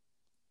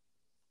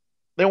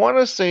 they want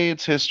to say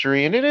it's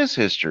history, and it is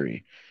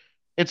history.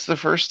 It's the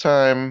first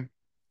time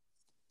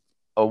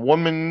a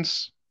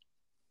woman's,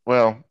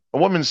 a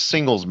women's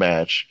singles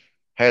match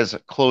has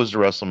closed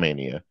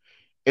WrestleMania.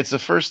 It's the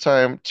first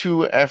time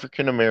two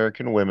African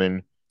American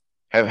women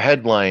have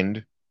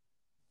headlined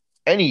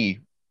any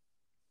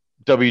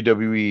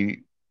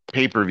WWE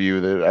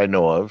pay-per-view that I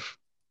know of,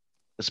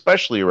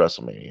 especially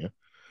WrestleMania.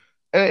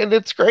 And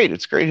it's great.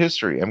 It's great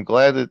history. I'm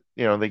glad that,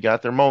 they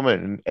got their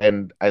moment,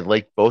 and I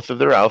liked both of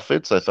their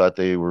outfits. I thought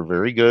they were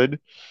very good.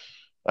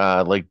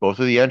 I liked both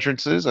of the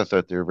entrances. I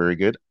thought they were very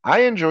good.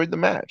 I enjoyed the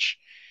match.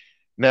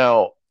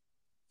 Now,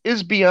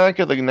 is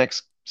Bianca the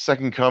next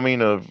second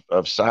coming of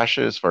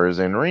Sasha as far as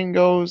in ring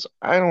goes?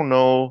 I don't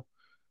know.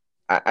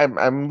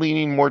 I'm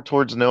leaning more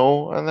towards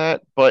no on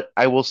that, but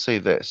I will say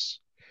this: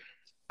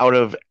 out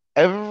of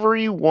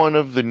every one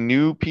of the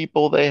new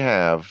people they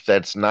have,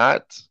 that's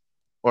not,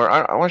 or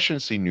I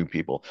shouldn't say new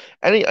people,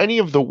 any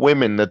of the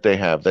women that they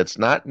have that's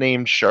not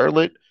named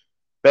Charlotte,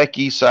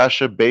 Becky,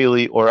 Sasha,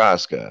 Bailey, or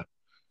Asuka,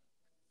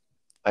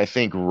 I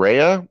think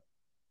Rhea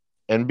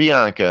and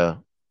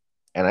Bianca,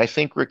 and I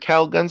think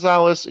Raquel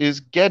Gonzalez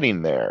is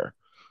getting there.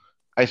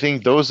 I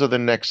think those are the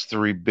next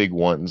three big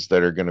ones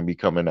that are going to be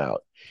coming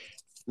out.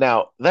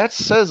 Now, that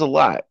says a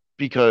lot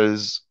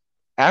because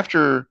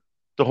after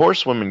the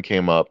horsewomen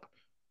came up,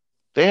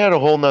 they had a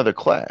whole nother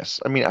class.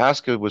 I mean,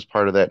 Asuka was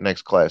part of that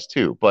next class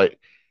too, but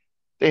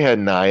they had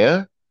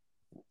Naya,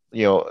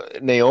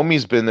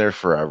 Naomi's been there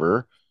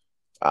forever.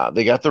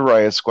 They got the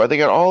Riot Squad. They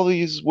got all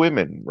these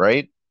women,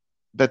 right?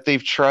 That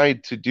they've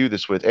tried to do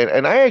this with.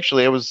 And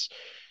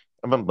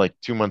I'm like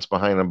 2 months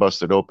behind on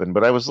Busted Open,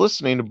 but I was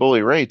listening to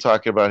Bully Ray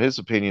talking about his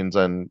opinions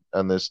on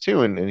this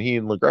too, and he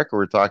and LaGreca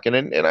were talking,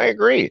 and I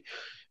agree.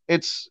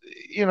 It's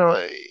you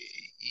know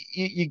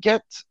you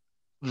get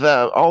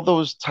the all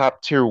those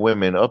top tier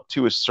women up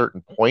to a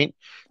certain point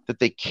that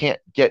they can't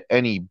get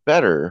any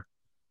better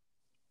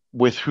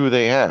with who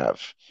they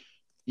have.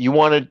 You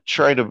want to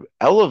try to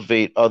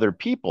elevate other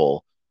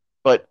people,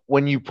 but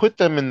when you put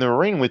them in the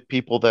ring with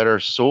people that are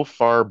so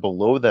far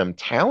below them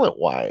talent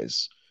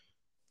wise,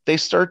 they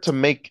start to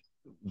make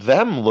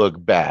them look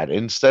bad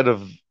instead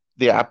of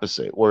the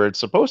opposite, where it's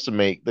supposed to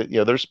make that,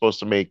 they're supposed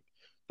to make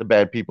the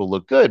bad people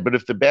look good. But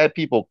if the bad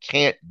people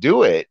can't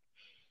do it,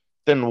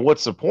 then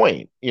what's the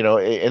point?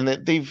 And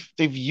they've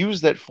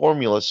used that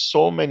formula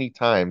so many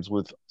times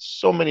with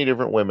so many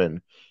different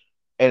women,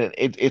 and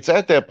it's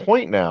at that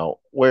point now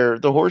where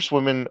the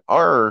horsewomen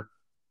are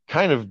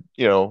kind of,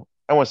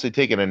 I want to say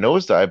taking a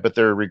nosedive, but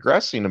they're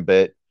regressing a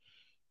bit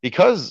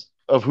because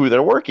of who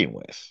they're working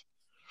with.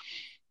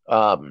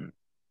 Um,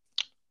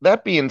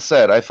 that being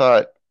said, I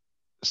thought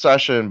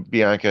Sasha and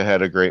Bianca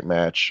had a great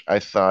match. I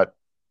thought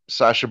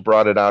Sasha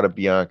brought it out of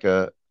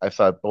Bianca. I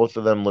thought both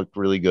of them looked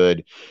really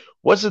good.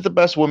 Was it the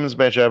best women's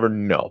match ever?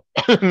 No,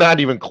 not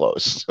even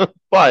close.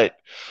 But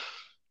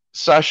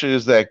Sasha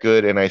is that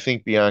good, and I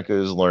think Bianca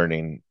is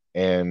learning.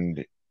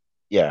 And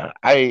yeah,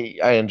 I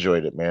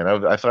enjoyed it, man.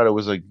 I thought it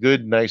was a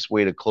good, nice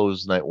way to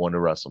close night one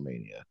of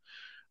WrestleMania.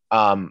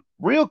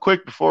 Real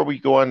quick before we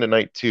go on to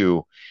night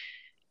two,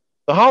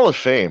 the Hall of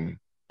Fame.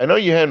 I know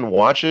you hadn't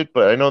watched it,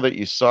 but I know that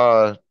you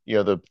saw,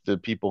 the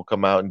people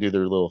come out and do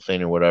their little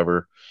thing or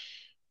whatever.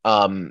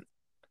 Um,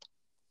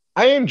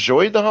 I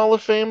enjoyed the Hall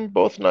of Fame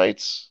both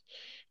nights.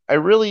 I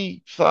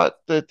really thought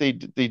that they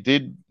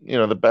did,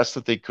 the best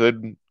that they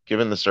could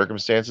given the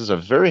circumstances.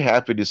 I'm very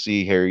happy to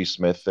see Harry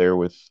Smith there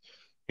with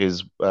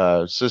his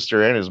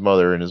sister and his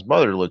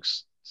mother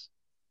looks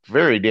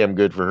very damn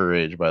good for her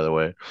age, by the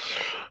way.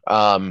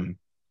 Um,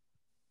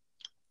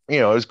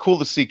 it was cool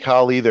to see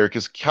Kali there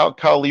because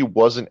Kali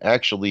wasn't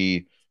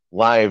actually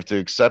live to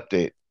accept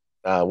it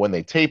when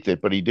they taped it,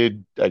 but he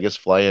did, I guess,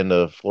 fly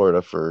into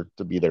Florida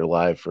to be there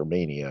live for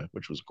Mania,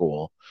 which was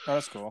cool. Oh,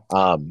 that's cool.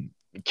 Um,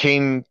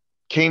 Kane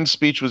Kane's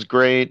speech was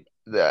great.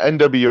 The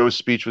NWO's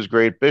speech was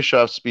great.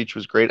 Bischoff's speech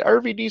was great.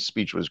 RVD's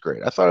speech was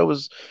great. I thought it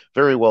was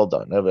very well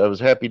done. I was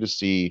happy to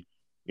see,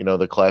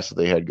 the class that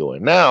they had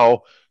going.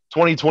 Now,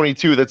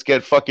 2022, let's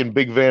get fucking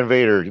Big Van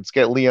Vader. Let's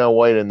get Leon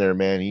White in there,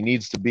 man. He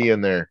needs to be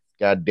in there.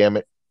 God damn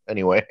it.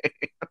 Anyway.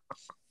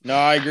 No,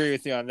 I agree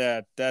with you on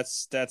that.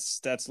 That's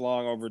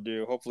long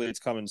overdue. Hopefully, it's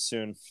coming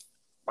soon.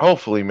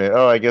 Hopefully, man.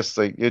 Oh, I guess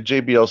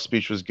JBL's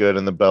speech was good,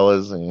 and the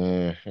Bellas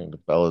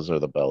are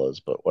the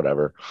Bellas, but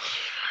whatever.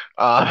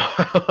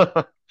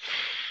 Uh,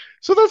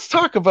 so let's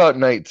talk about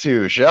night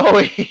two, shall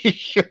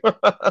we?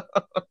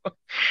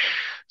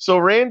 So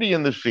Randy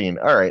and the Fiend.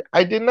 All right,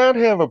 I did not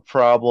have a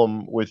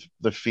problem with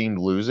the Fiend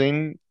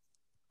losing.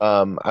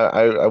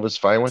 I was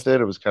fine with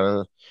it. It was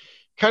kind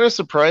of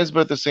surprised, but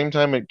at the same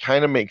time, it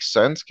kind of makes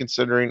sense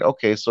considering.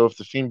 Okay, so if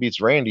the Fiend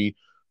beats Randy,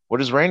 what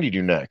does Randy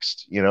do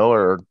next?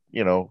 Or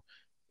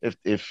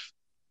if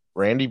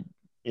Randy,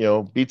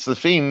 beats the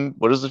Fiend,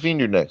 what does the Fiend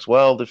do next?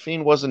 Well, the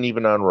Fiend wasn't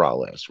even on Raw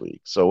last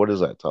week, so what does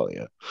that tell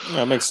you?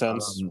 That makes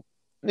sense.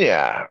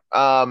 Yeah.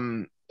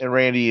 And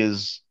Randy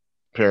is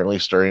apparently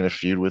starting a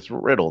feud with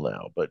Riddle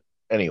now. But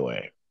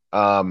anyway,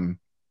 the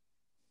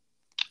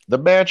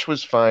match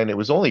was fine. It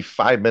was only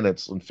 5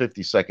 minutes and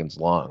 50 seconds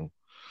long.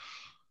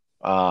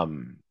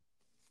 Um,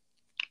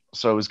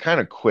 so it was kind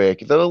of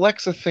quick. The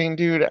Alexa thing,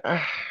 dude,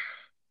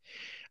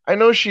 I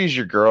know she's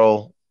your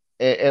girl,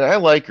 and I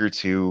like her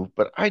too,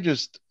 but I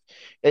just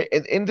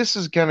and this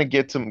is gonna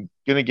get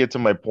to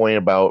my point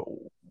about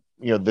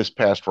this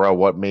past Raw,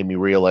 what made me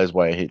realize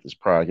why I hate this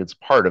product. It's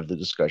part of the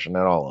discussion,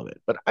 not all of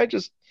it. But I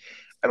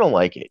don't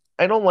like it.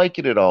 I don't like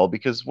it at all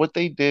because what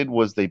they did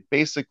was they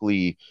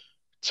basically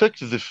took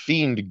the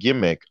Fiend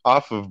gimmick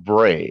off of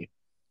Bray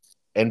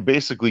and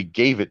basically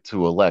gave it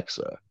to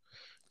Alexa.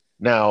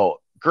 Now,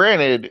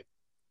 granted,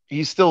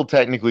 he's still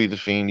technically the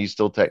Fiend. He's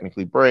still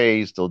technically Bray.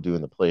 He's still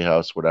doing the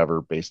Playhouse,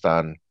 whatever, based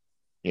on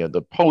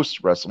the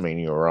post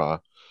WrestleMania Raw.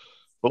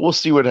 But we'll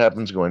see what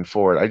happens going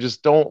forward. I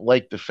just don't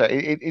like the fact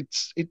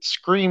it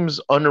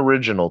screams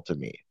unoriginal to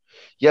me.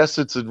 Yes,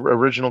 it's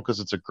original because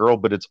it's a girl,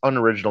 but it's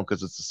unoriginal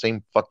because it's the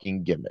same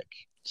fucking gimmick.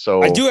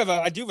 So I do have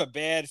a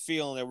bad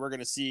feeling that we're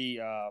gonna see.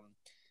 I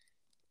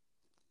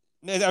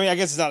mean, I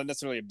guess it's not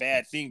necessarily a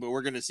bad thing, but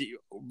we're gonna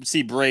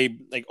see Bray,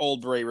 like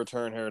old Bray,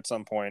 return here at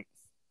some point.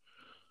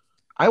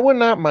 I would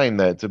not mind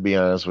that, to be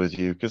honest with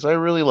you, because I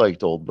really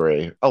liked Old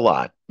Bray a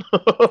lot.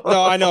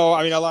 No, I know.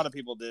 I mean, a lot of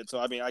people did, so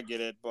I mean, I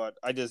get it, but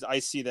I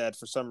see that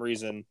for some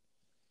reason.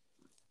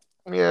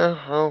 Yeah,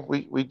 well,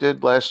 we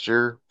did last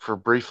year for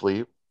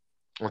briefly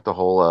with the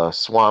whole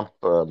swamp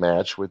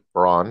match with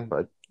Braun,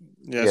 but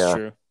Yeah, that's yeah.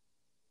 true.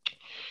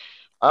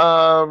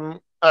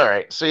 All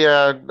right. So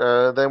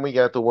yeah, then we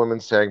got the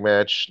women's tag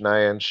match,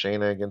 Nia and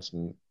Shayna against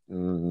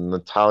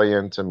Natalia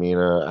and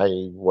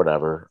Tamina.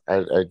 Whatever.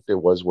 It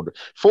was what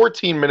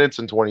 14 minutes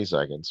and 20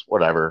 seconds.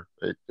 Whatever.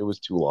 It was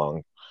too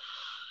long.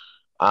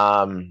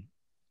 Um,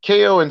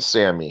 KO and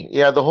Sammy.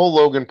 Yeah, the whole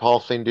Logan Paul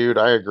thing, dude.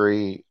 I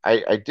agree.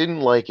 I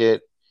didn't like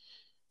it.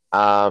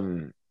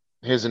 Um,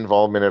 his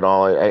involvement at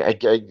all.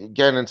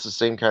 Again, it's the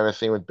same kind of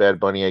thing with Bad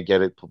Bunny. I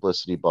get it,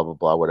 publicity, blah blah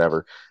blah,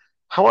 whatever.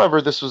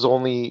 However, this was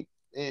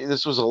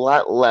a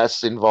lot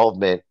less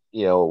involvement,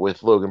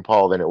 with Logan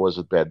Paul than it was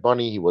with Bad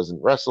Bunny. He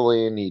wasn't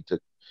wrestling. He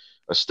took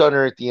a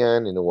stunner at the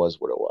end, and it was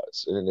what it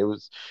was. And it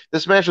was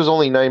this match was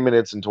only 9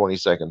 minutes and 20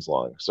 seconds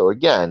long. So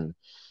again,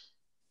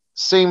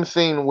 same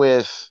thing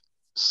with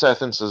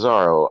Seth and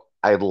Cesaro.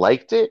 I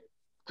liked it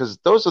because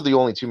those are the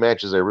only two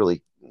matches I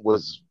really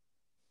was,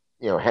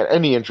 had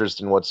any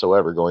interest in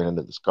whatsoever going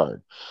into this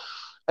card.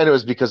 And it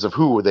was because of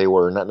who they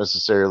were, not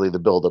necessarily the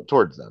build up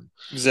towards them.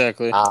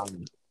 Exactly.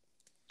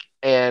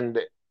 And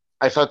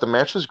I thought the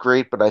match was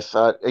great, but I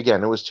thought,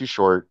 again, it was too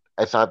short.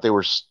 I thought they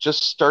were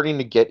just starting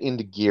to get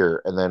into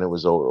gear, and then it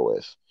was over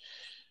with.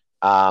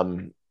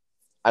 Um,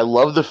 I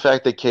love the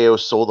fact that KO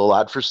sold a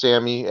lot for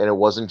Sammy, and it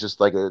wasn't just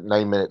like a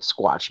 9 minute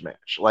squash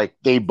match. Like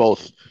they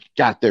both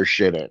got their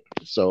shit in.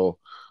 So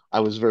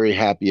I was very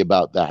happy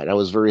about that. I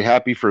was very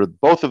happy for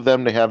both of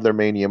them to have their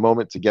Mania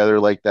moment together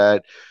like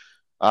that.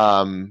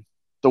 Um,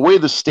 the way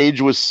the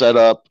stage was set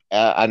up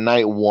on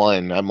night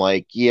one, I'm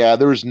like, yeah,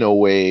 there's no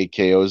way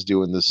KO is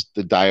doing this,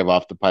 the dive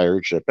off the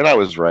pirate ship, and I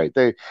was right.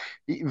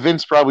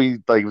 Vince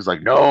probably was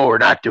like, no, we're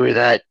not doing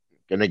that.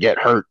 Gonna get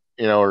hurt,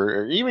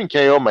 or even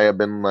KO may have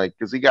been like,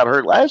 because he got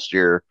hurt last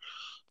year,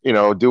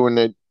 doing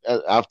it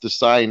off the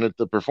sign at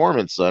the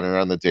Performance Center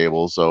on the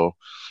table. So,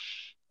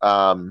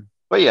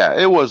 but yeah,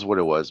 it was what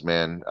it was,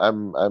 man. I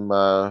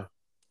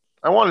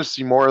want to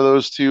see more of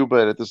those two,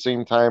 but at the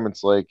same time,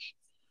 it's like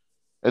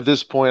at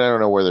this point, I don't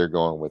know where they're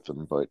going with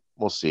them, but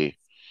we'll see.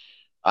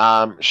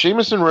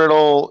 Sheamus and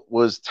Riddle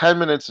was 10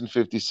 minutes and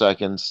 50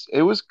 seconds.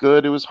 It was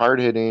good. It was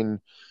hard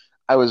hitting.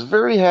 I was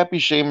very happy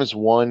Sheamus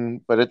won,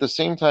 but at the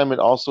same time, it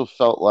also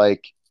felt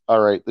like, all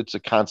right, it's a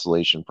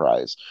consolation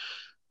prize.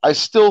 I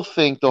still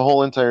think the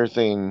whole entire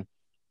thing,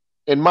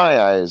 in my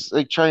eyes,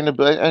 like trying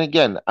to, and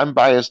again, I'm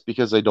biased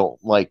because I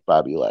don't like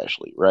Bobby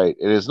Lashley, right?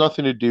 It has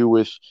nothing to do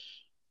with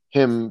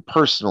him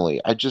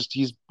personally.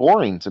 He's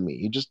boring to me.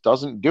 He just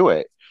doesn't do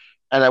it.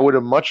 And I would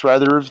have much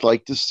rather have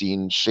liked to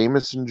seen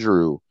Sheamus and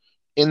Drew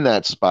in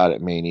that spot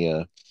at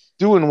Mania,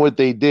 doing what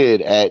they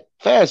did at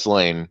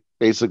Fastlane,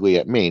 basically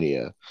at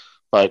Mania.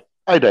 But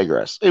I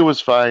digress. It was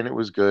fine. It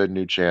was good.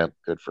 New champ.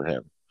 Good for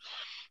him.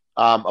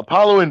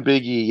 Apollo and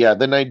Biggie, yeah,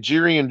 the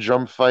Nigerian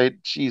drum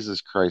fight.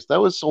 Jesus Christ,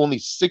 that was only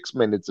 6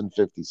 minutes and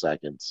 50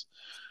 seconds.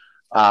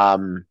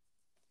 Um,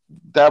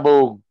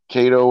 Dabo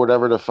Kato,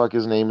 whatever the fuck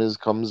his name is,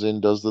 comes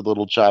in, does the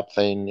little chop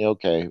thing.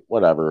 Okay,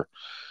 whatever.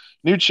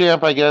 New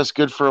champ, I guess.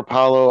 Good for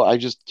Apollo. I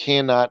just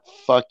cannot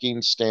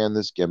fucking stand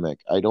this gimmick.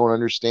 I don't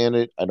understand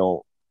it.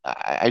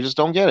 I just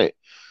don't get it.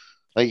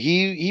 Like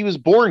he was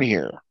born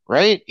here,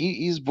 right?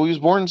 He was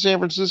born in San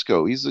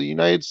Francisco. He's a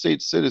United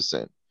States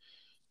citizen,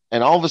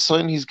 and all of a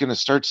sudden he's going to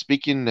start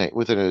speaking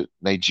with a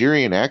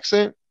Nigerian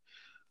accent.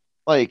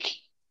 Like,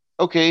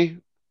 okay,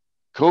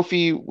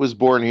 Kofi was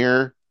born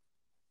here,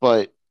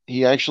 but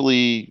he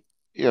actually,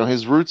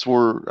 his roots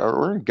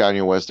were in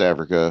Ghana, West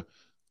Africa,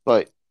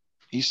 but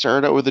he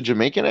started out with a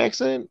Jamaican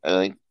accent.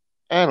 I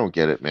don't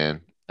get it,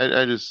 man. I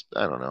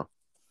don't know.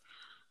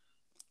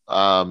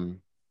 Um,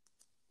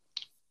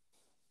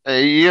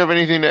 hey, you have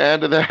anything to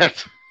add to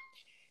that?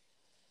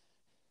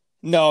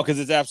 No, because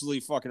it's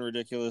absolutely fucking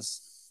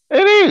ridiculous.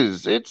 It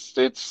is.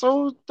 It's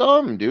so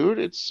dumb, dude.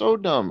 It's so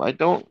dumb. I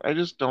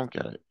just don't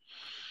get it.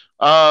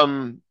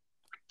 Um,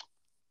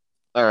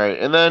 all right,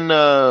 and then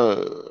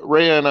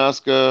Rhea and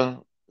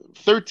Asuka,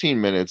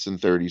 13 minutes and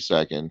 30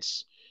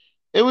 seconds.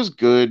 It was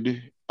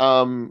good.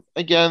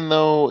 Again,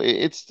 though,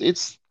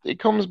 it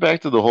comes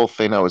back to the whole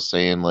thing I was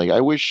saying. Like,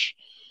 I wish,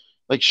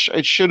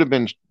 it should have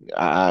been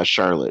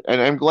Charlotte, and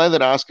I'm glad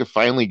that Asuka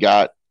finally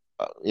got,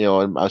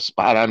 a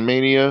spot on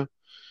Mania.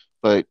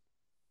 But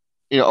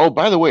oh,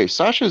 by the way,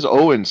 Sasha's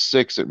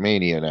 0-6 at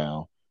Mania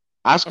now.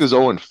 Asuka's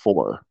Okay.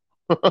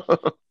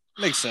 0-4.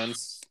 Makes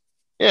sense.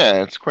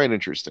 Yeah, it's quite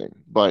interesting.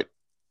 But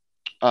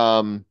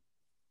um,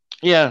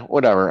 yeah,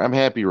 whatever. I'm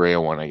happy Rhea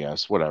won. I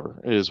guess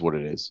whatever. It is what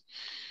it is.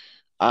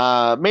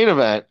 Main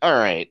event. All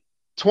right.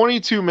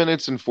 22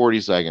 minutes and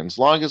 40 seconds.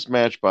 Longest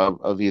match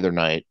of either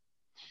night.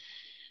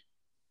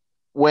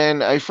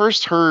 When I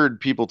first heard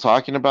people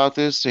talking about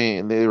this,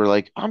 and they were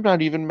like, I'm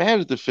not even mad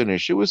at the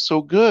finish. It was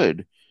so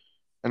good.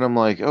 And I'm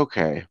like,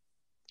 okay,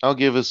 I'll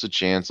give us a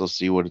chance. I'll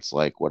see what it's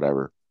like.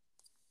 Whatever.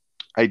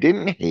 I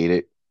didn't hate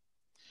it.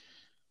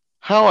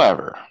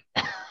 However,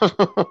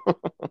 I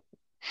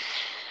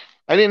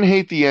didn't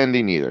hate the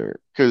ending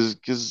either.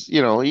 Because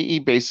he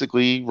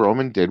basically,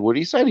 Roman did what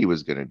he said he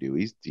was going to do.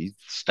 He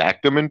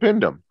stacked him and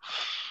pinned him.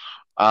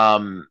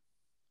 Um,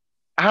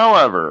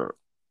 However,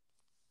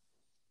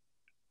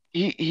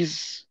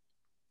 he's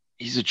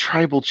he's a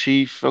tribal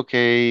chief.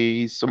 Okay,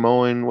 he's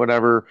Samoan,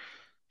 whatever.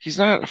 He's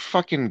not a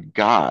fucking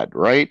god,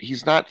 right?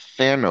 He's not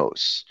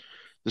Thanos.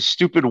 The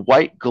stupid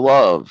white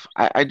glove.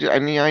 I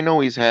mean, I know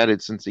he's had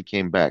it since he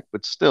came back,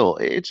 but still,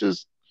 it's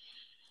just,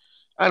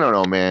 I don't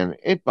know, man.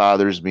 It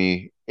bothers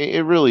me.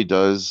 It really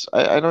does.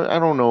 I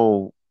don't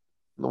know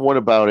what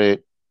about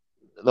it.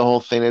 The whole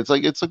thing. It's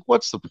like,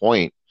 what's the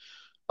point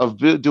of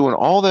doing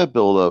all that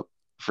build up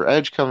for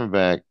Edge coming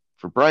back,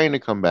 for Brian to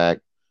come back,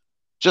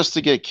 just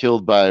to get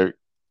killed by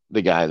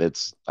the guy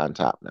that's on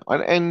top now?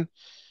 And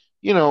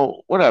you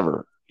know,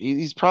 whatever.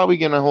 He's probably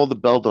going to hold the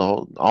belt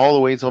all the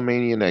way till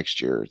Mania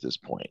next year at this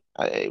point.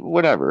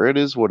 Whatever. It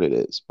is what it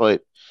is.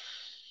 But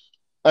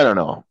I don't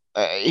know.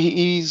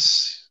 I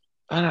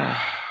don't,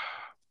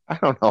 I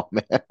don't know,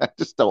 man. I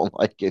just don't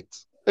like it.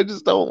 I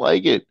just don't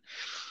like it.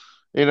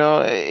 You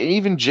know,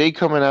 even Jay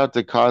coming out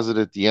to cause it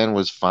at the end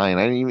was fine.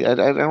 I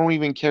don't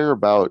even care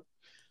about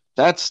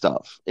that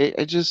stuff.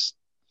 It just,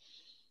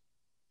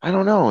 I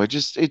don't know.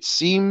 It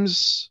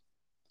seems,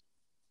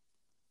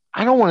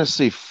 I don't want to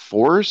say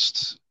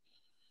forced,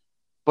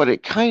 but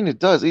it kind of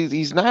does.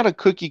 He's not a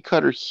cookie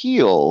cutter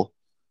heel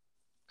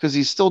because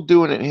he's still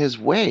doing it his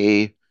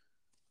way,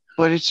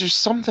 but it's just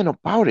something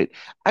about it.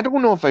 I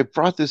don't know if I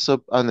brought this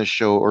up on the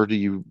show or do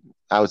you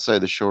outside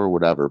the show or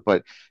whatever,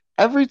 but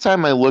every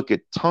time I look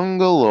at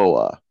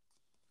Tungaloa,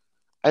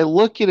 I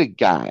look at a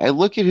guy, I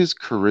look at his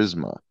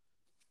charisma,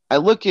 I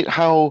look at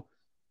how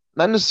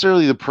not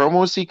necessarily the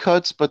promos he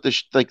cuts, but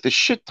like the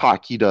shit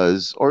talk he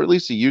does, or at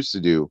least he used to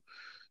do.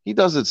 He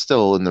does it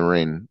still in the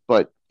ring,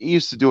 but he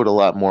used to do it a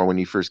lot more when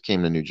he first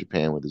came to New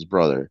Japan with his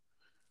brother.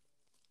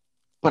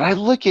 But I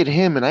look at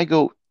him and I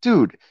go,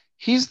 dude,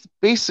 he's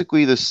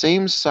basically the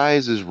same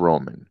size as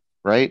Roman,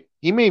 right?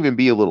 He may even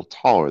be a little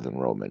taller than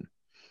Roman.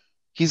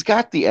 He's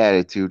got the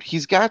attitude,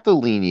 he's got the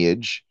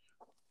lineage.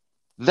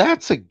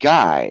 That's a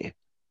guy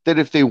that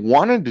if they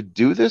wanted to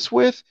do this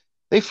with,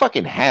 they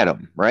fucking had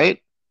him,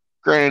 right?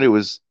 Granted, it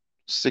was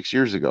 6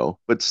 years ago,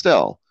 but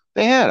still,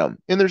 they had him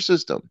in their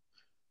system.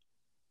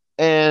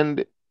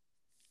 And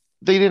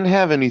they didn't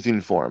have anything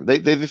for him.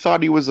 They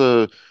thought he was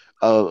a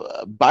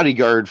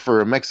bodyguard for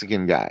a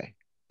Mexican guy.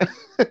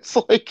 It's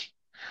like,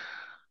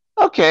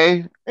 okay,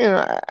 you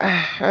know,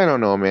 I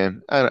don't know,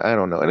 man. I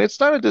don't know. And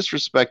it's not a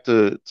disrespect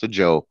to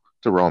Joe,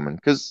 to Roman,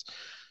 because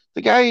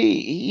the guy,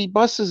 he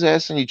busts his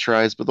ass and he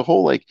tries, but the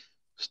whole like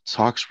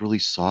talks really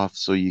soft,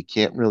 so you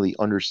can't really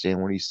understand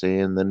what he's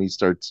saying. Then he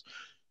starts,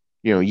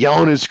 you know,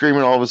 yelling and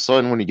screaming all of a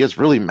sudden when he gets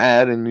really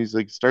mad and he's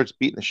like starts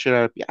beating the shit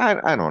out of you.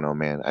 I don't know,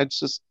 man. It's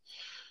just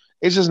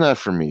not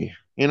for me,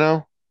 you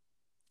know?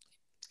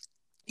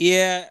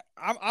 Yeah,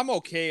 I'm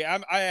okay.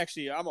 I'm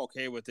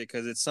okay with it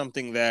because it's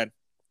something that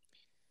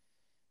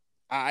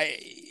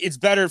it's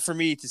better for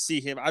me to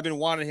see him. I've been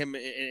wanting him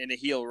in a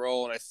heel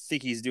role, and I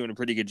think he's doing a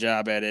pretty good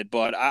job at it.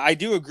 But I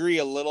do agree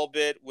a little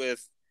bit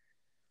with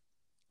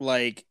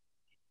like,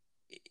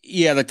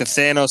 yeah, like the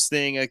Thanos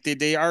thing. Like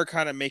they are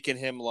kind of making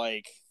him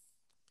like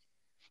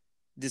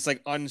this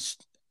like I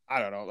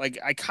don't know, like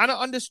I kind of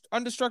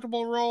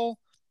undestructible role.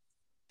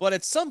 But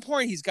at some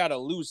point he's got to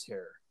lose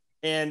here,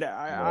 and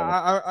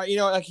Yeah. you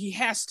know, like he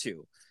has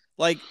to,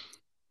 like,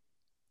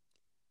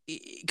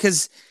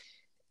 because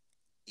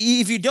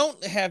if you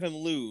don't have him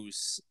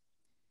lose,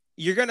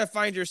 you're gonna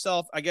find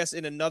yourself, I guess,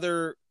 in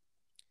another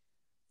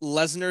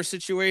Lesnar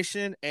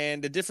situation,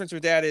 and the difference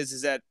with that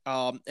is that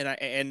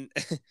and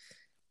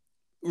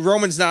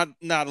Roman's not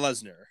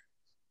Lesnar,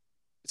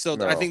 so I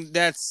No. think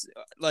that's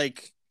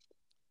like,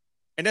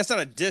 and that's not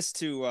a diss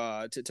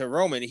to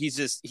Roman.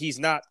 He's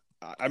not.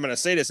 I'm gonna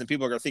say this, and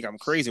people are gonna think I'm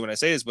crazy when I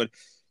say this, but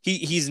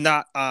he's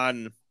not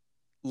on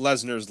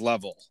Lesnar's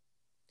level.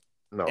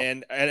 No.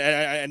 And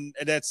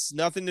that's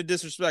nothing to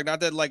disrespect.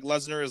 Not that like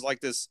Lesnar is like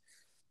this.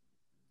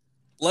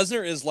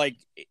 Lesnar is like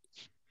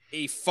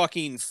a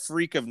fucking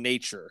freak of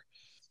nature.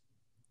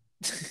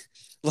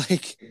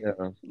 Like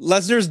Yeah.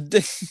 Lesnar's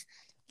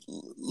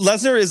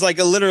Lesnar is like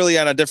literally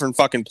on a different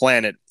fucking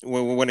planet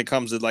when it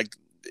comes to like,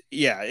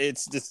 yeah,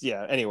 it's just,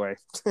 yeah. Anyway,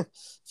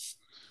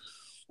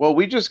 Well,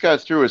 we just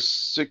got through a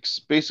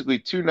basically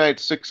 2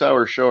 night, 6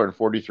 hour show in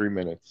 43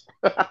 minutes.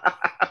 I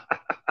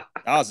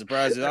was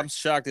surprised. I'm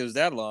shocked it was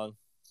that long.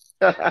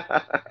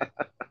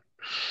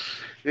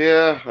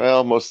 Yeah,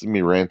 well, most of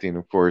me ranting,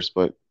 of course,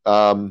 but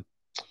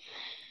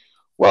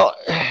well,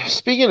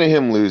 speaking of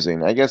him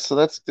losing, I guess so.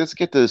 Let's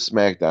get to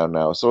SmackDown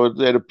now. So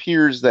it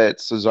appears that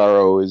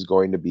Cesaro is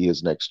going to be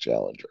his next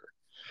challenger.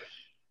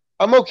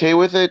 I'm okay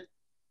with it,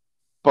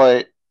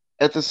 but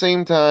at the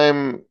same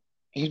time,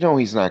 you know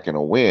he's not going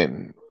to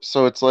win.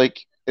 So it's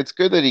like it's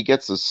good that he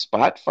gets a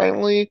spot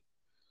finally,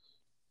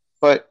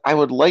 but I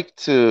would like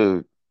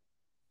to.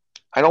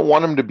 I don't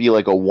want him to be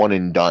like a one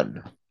and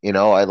done. You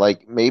know, I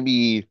like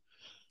maybe,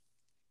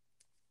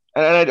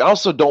 and I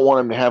also don't want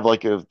him to have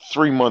like a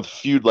 3 month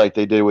feud like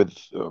they did with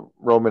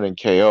Roman and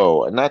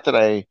KO. And not that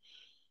I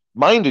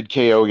minded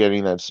KO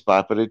getting that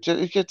spot, but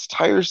it gets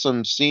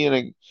tiresome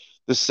seeing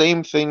the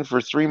same thing for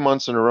 3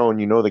 months in a row,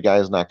 and you know the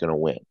guy's not going to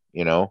win.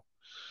 You know,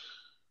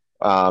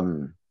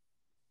 um,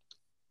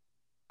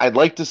 I'd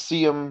like to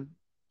see him.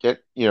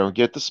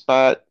 get the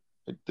spot.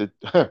 The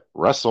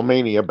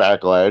WrestleMania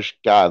Backlash.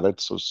 God,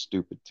 that's so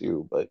stupid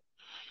too. But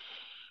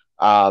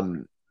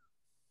um,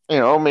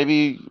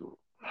 maybe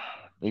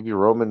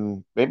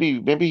Roman,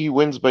 maybe he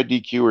wins by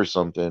DQ or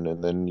something,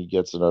 and then he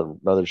gets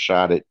another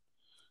shot at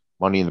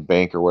Money in the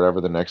Bank or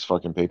whatever the next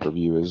fucking pay per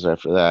view is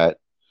after that,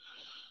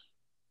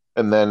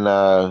 and then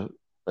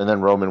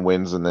Roman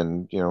wins, and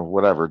then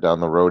whatever down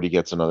the road he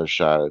gets another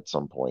shot at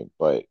some point.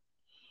 But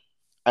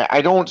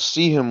I don't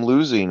see him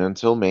losing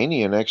until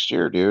Mania next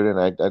year, dude,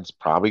 and that's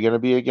probably going to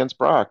be against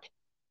Brock.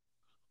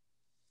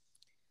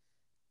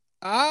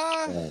 Uh,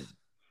 Um,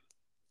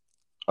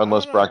 I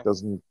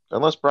don't know.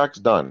 unless Brock's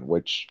done,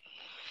 which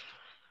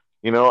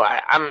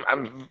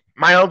I'm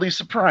mildly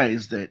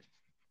surprised that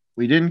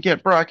we didn't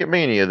get Brock at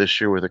Mania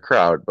this year with a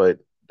crowd, but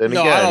then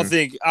No, I don't again,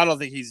 think I don't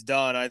think he's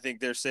done. I think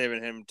they're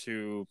saving him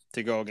to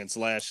go against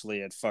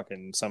Lashley at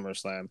fucking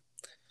SummerSlam.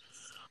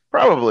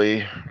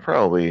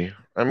 probably.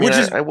 I mean, Which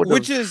is I would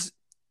which have. is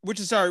which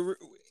is sorry,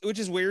 which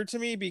is weird to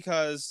me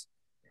because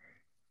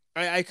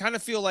I kind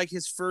of feel like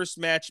his first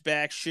match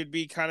back should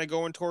be kind of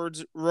going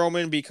towards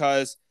Roman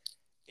because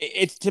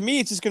it's to me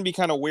it's just going to be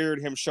kind of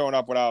weird him showing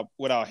up without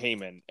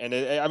Heyman. And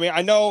I mean,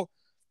 I know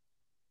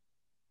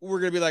we're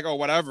going to be like, "Oh,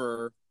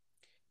 whatever."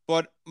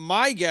 But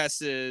my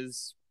guess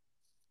is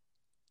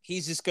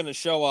he's just going to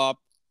show up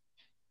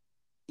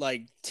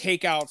like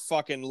take out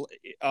fucking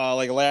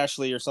like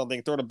Lashley or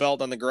something, throw the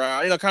belt on the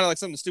ground, kind of like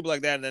something stupid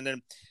like that, and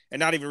then and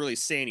not even really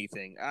say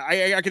anything.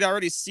 I could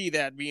already see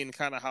that being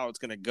kind of how it's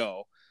gonna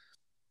go,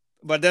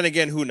 but then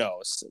again, who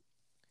knows?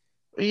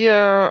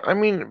 Yeah, I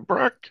mean,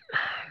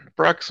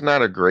 Brock's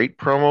not a great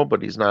promo,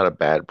 but he's not a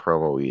bad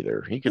promo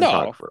either. He can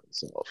talk No, for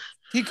himself.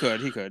 he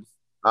could.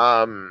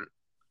 Um,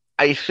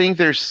 I think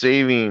they're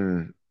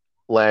saving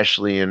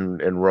Lashley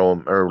and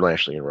Roman,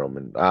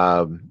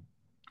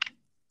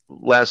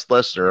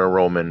 Lesnar and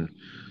Roman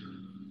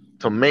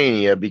to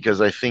Mania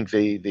because I think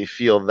they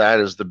feel that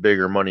is the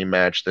bigger money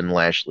match than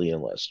Lashley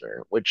and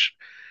Lesnar, which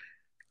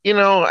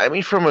I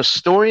mean, from a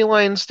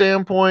storyline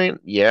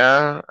standpoint,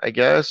 yeah, I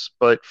guess,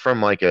 but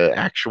from like a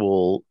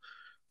actual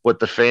what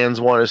the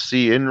fans want to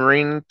see in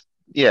ring,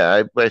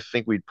 yeah, I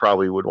think we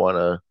probably would want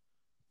to.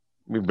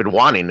 We've been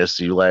wanting to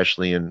see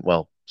Lashley and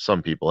well,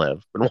 some people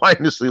have been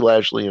wanting to see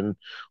Lashley and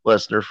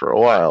Lesnar for a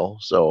while.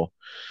 So,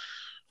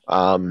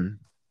 um,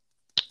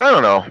 I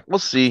don't know. We'll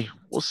see.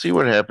 We'll see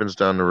what happens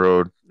down the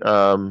road.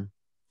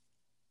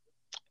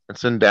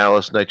 It's in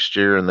Dallas next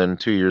year, and then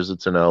 2 years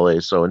it's in LA.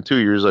 So in 2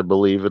 years, I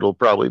believe it'll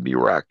probably be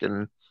Rock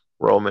and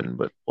Roman,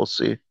 but we'll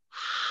see.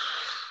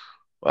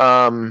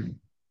 Um,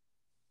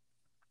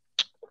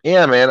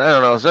 yeah, man, I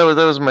don't know. So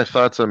that was my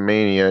thoughts on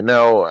Mania.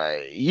 Now,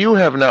 you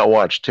have not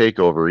watched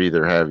Takeover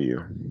either, have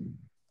you?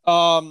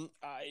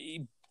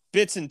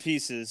 Bits and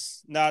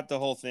pieces, not the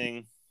whole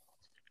thing.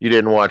 You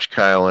didn't watch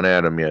Kyle and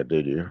Adam yet,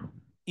 did you?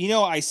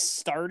 I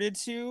started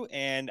to,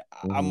 and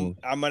I'm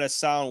Mm-hmm. I'm gonna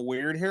sound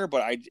weird here,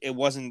 but I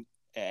wasn't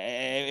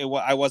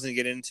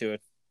getting into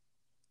it.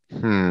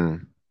 Hmm.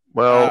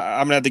 Well,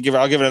 I'm gonna have to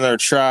I'll give it another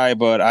try,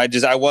 but I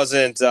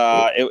wasn't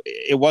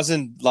it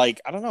wasn't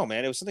like I don't know,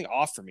 man. It was something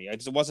off for me. I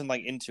just wasn't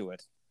like into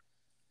it.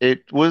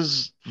 it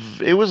was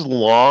it was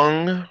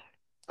long,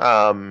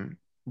 um,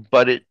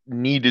 but it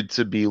needed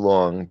to be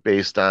long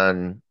based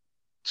on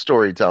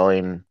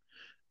storytelling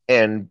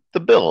and the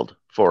build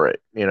for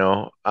it.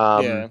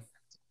 Yeah.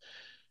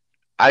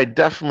 I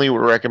definitely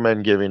would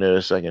recommend giving it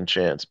a second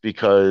chance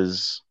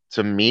because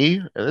to me,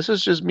 and this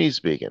is just me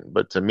speaking,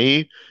 but to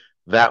me,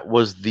 that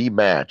was the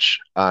match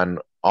on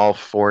all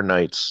 4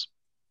 nights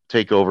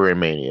Takeover and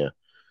Mania.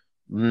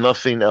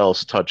 Nothing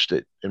else touched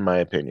it, in my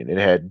opinion. It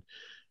had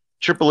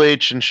Triple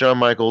H and Shawn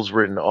Michaels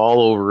written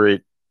all over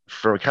it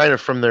from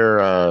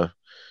their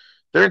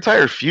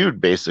entire feud,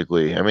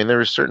 basically. I mean, there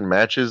were certain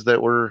matches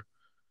that were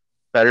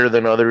better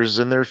than others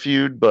in their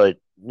feud, but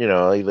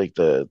like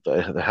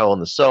the Hell in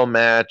the Cell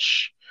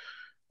match,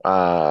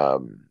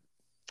 um,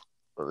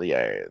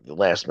 the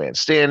Last Man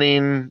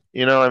Standing.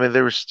 I mean,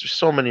 there was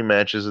so many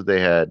matches that they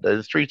had.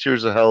 The Three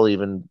Tiers of Hell,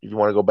 even if you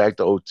want to go back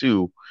to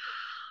 '02,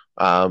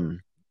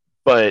 um,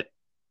 but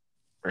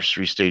or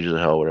Three Stages of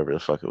Hell, whatever the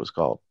fuck it was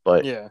called.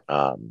 But Yeah.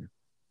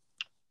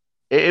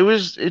 it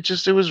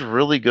was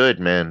really good,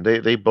 man.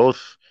 They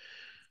both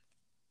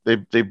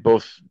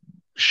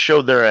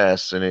showed their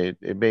ass, and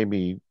it made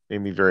me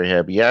very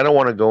happy. Yeah, I don't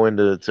want to go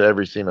into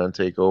everything on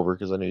Takeover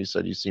because I know you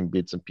said you've seen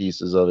bits and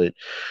pieces of it.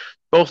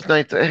 Both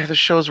nights, the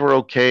shows were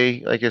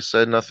okay. Like I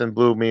said, nothing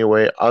blew me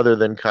away other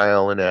than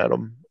Kyle and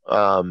Adam.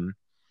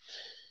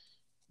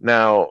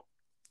 Now,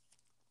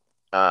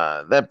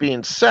 that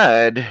being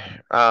said,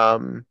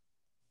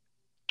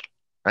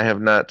 I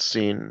have not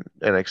seen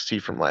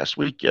NXT from last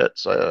week yet,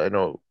 so I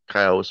know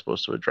Kyle was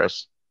supposed to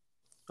address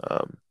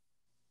um,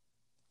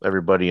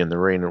 everybody in the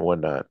ring and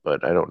whatnot,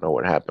 but I don't know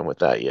what happened with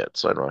that yet,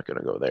 so I'm not going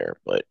to go there.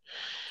 But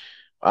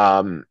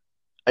um,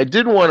 I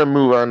did want to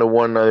move on to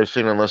one other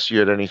thing, unless you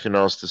had anything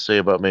else to say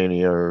about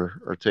Mania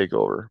or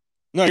Takeover.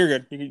 No, you're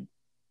good. You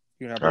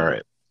can hop All over.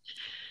 right.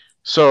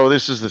 So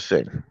this is the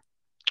thing.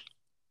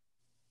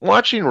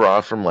 Watching Raw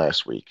from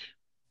last week.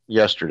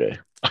 yesterday.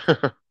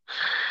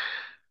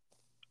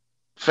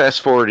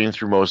 Fast forwarding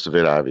through most of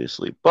it,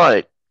 obviously,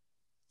 but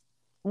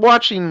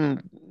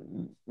watching,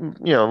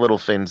 little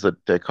things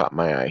that caught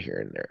my eye here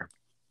and there.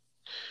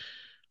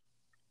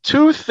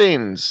 Two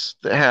things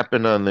that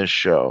happened on this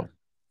show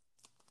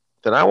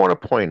that I want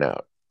to point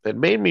out that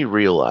made me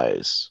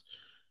realize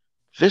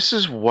this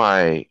is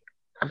why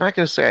I'm not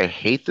going to say I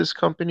hate this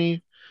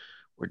company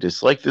or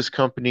dislike this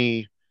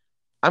company.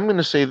 I'm going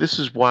to say this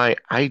is why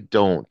I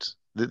don't.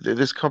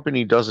 This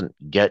company doesn't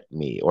get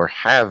me or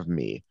have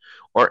me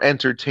or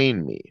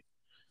entertain me.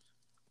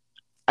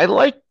 I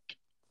like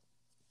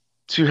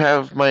to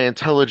have my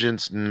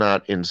intelligence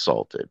not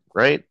insulted,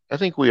 right? I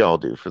think we all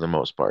do for the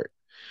most part.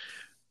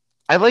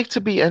 I like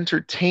to be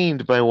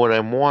entertained by what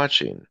I'm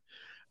watching.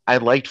 I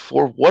like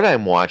for what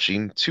I'm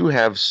watching to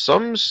have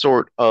some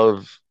sort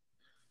of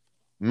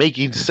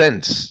making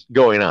sense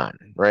going on,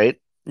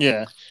 right?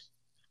 Yeah.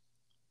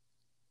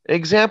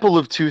 Example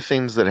of two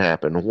things that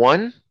happen.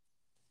 One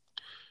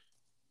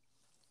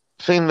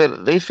thing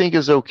that they think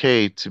is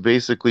okay to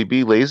basically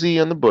be lazy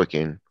on the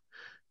booking,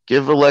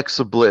 give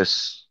Alexa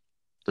Bliss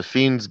the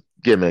Fiend's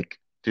gimmick,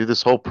 do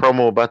this whole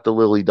promo about the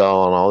Lily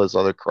doll and all this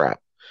other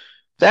crap.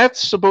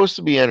 That's supposed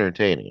to be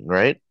entertaining,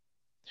 right?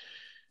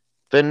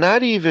 Then,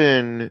 not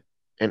even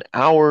an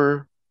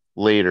hour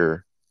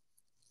later,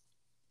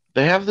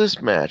 they have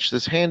this match,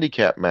 this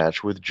handicap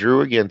match with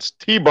Drew against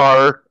T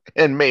Bar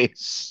and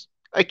Mace.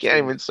 I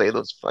can't even say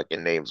those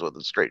fucking names with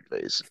a straight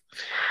face.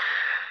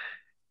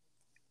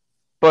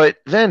 But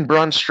then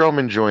Braun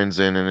Strowman joins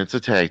in and it's a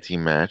tag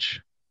team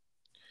match.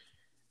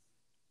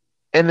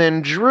 And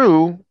then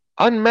Drew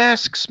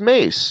unmasks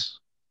Mace.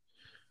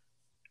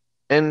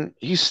 And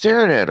he's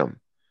staring at him.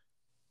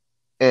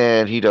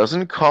 And he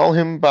doesn't call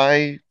him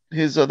by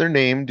his other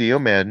name, Dio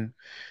Madden.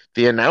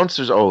 The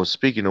announcers, oh,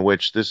 speaking of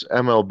which, this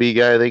MLB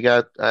guy they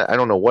got, I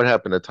don't know what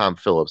happened to Tom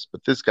Phillips,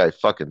 but this guy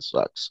fucking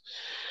sucks.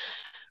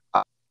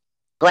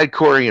 Glad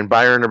Corey and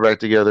Byron are back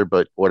together,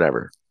 but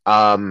whatever.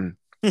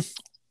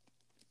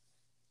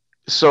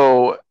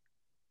 So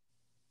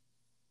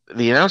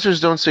the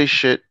announcers don't say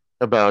shit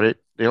about it.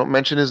 They don't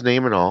mention his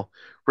name at all.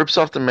 Rips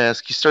off the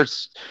mask.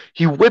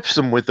 He whips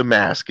him with the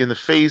mask in the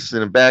face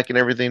and the back and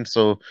everything.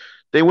 So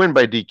they win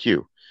by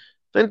DQ.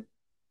 Then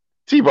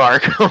T-Bar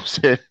comes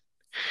in.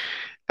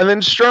 And then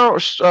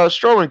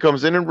Strowman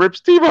comes in and rips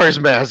T-Bar's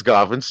mask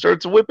off and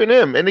starts whipping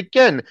him. And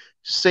again,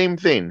 same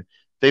thing.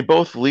 They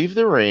both leave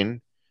the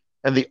ring.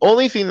 And the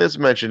only thing that's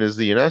mentioned is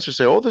the announcers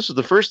say, oh, this is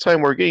the first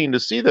time we're getting to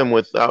see them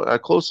with a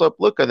close-up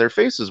look on their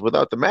faces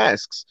without the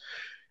masks.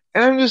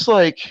 And I'm just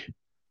like,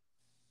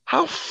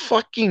 how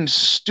fucking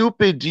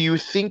stupid do you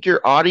think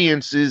your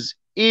audience is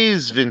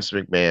Vince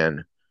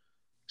McMahon?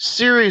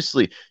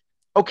 Seriously.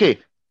 Okay,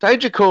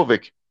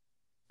 Dijakovic,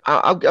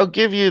 I'll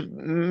give you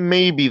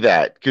maybe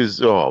that because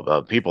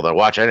people that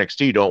watch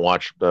NXT don't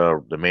watch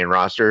the main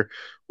roster,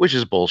 which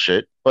is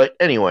bullshit. But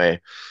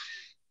anyway,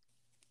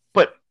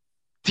 but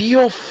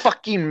Dio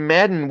fucking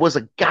Madden was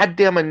a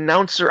goddamn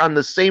announcer on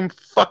the same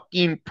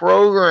fucking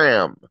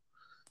program,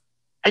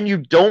 and you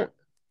don't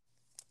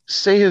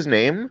say his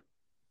name?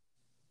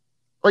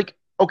 Like,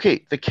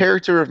 okay, the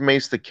character of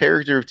Mace, the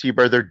character of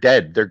T-Bar, they're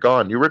dead. They're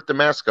gone. You ripped the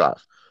mask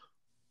off.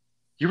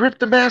 You ripped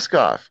the mask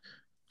off.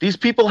 These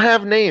people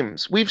have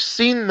names. We've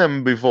seen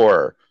them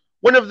before.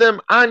 One of them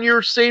on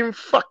your same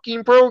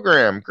fucking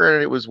program.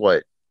 Granted, it was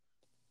what?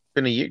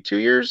 Been a year, 2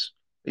 years?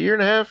 A year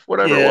and a half?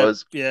 Whatever it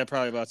was. Yeah,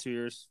 probably about 2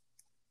 years.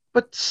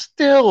 But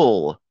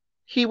still,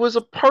 he was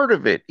a part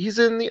of it. He's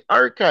in the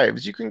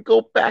archives. You can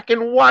go back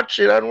and watch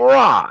it on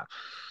Raw.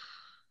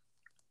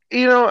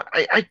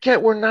 I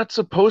get we're not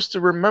supposed to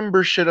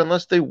remember shit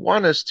unless they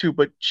want us to,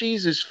 but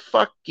Jesus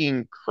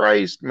fucking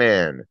Christ,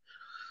 man.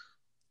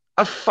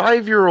 A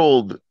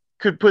 5-year-old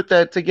could put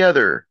that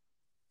together.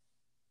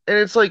 And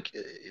it's like,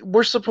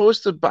 we're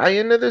supposed to buy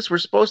into this? We're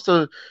supposed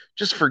to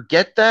just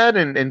forget that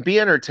and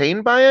be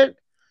entertained by it?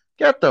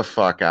 Get the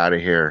fuck out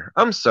of here.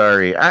 I'm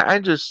sorry. I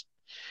just.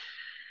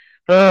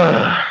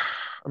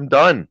 I'm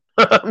done.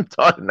 I'm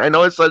done. I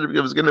know I said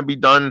it was going to be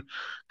done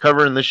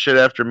covering this shit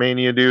after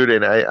Mania, dude,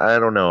 and I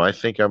don't know. I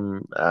think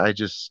I'm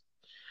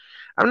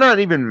not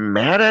even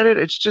mad at it.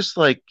 It's just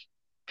like,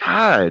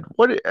 God,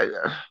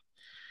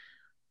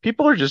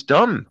 people are just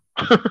dumb.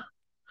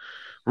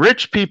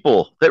 Rich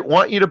people that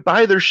want you to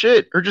buy their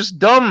shit are just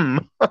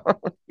dumb.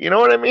 You know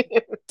what I mean?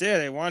 Yeah,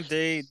 they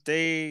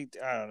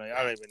I don't know.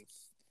 I don't even.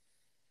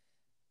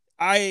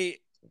 I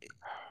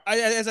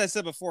as I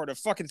said before, the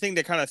fucking thing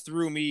that kind of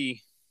threw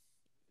me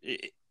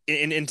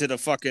into the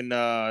fucking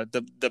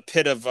the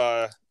pit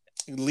of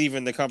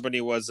leaving the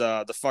company was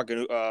the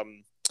fucking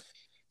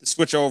the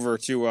switch over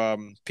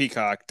to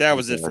Peacock. That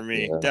was it for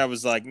me. Yeah. That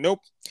was like, nope,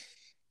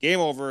 game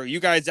over. You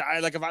guys,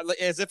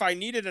 as if I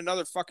needed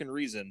another fucking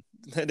reason.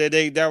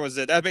 That was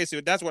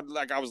it. That's what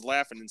like I was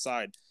laughing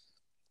inside.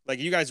 Like,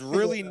 you guys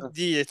really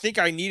do you think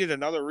I needed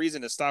another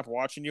reason to stop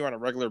watching you on a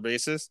regular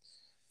basis?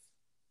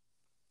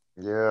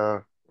 Yeah.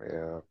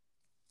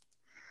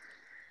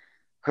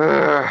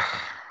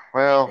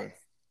 Well,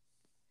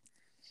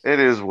 It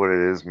is what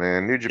it is,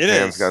 man. New It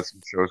Japan's got is.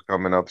 some shows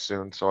coming up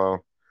soon, so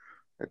I'll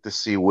have to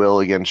see Will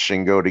against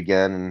Shingo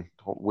again, and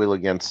Will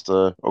against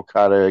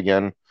Okada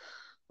again.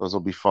 Those will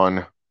be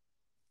fun.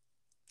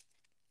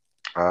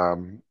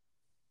 Um,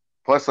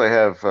 Plus, I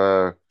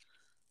have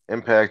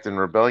Impact and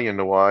Rebellion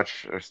to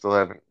watch. I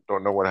still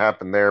don't know what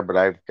happened there, but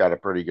I've got a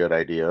pretty good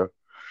idea.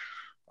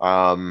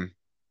 Um,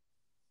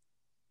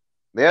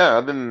 yeah,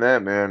 other than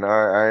that, man,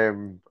 I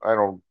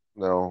don't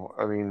know.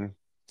 I mean,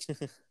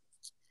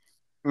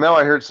 now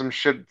I heard some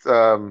shit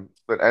that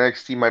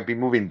NXT might be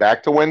moving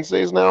back to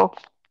Wednesdays now,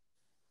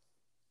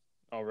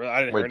 Oh, really? I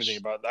didn't hear anything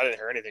which about. I didn't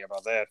hear anything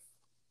about that.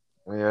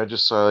 yeah, I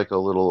just saw like a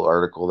little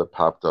article that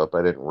popped up.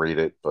 I didn't read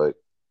it, but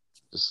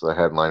just the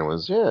headline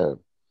was, yeah,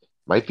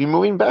 might be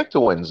moving back to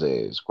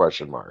Wednesdays,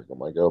 question mark. I'm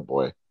like, oh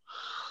boy.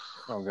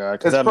 Oh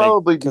god, It's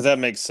probably because that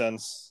makes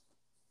sense.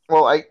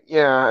 well, I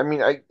mean,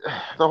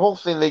 the whole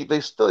thing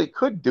they still they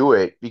could do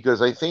it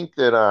because I think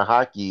that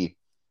hockey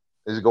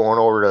is going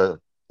over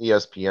to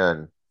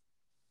ESPN.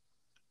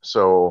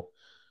 So,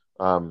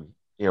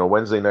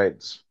 Wednesday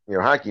nights,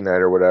 hockey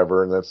night or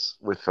whatever, and that's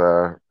with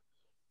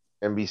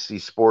NBC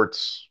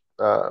Sports,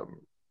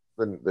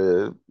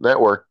 the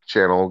network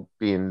channel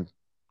being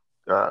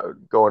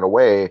going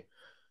away.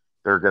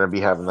 They're going to be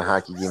having the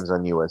hockey games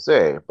on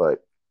USA, but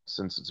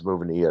since it's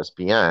moving to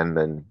ESPN,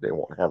 then they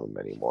won't have them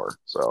anymore.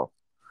 So,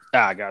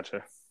 Ah,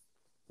 gotcha.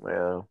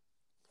 yeah.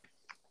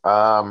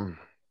 Um,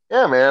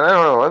 yeah, man. I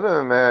don't know. Other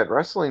than that,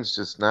 wrestling's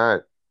just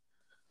not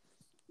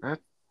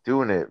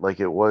doing it like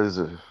it was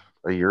a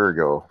year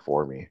ago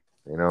for me.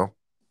 You know?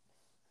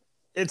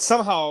 It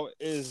somehow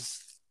is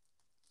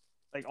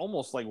like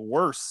almost like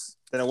worse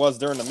than it was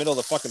during the middle of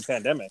the fucking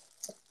pandemic,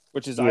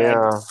 which is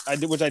Yeah,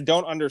 which I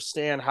don't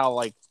understand how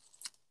like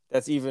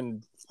that's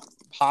even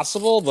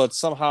possible, but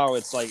somehow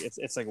it's like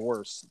it's like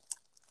worse.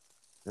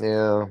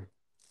 yeah.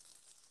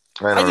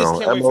 I I don't just know.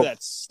 can't wait for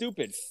that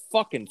stupid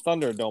fucking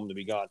Thunderdome to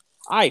be gone.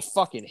 I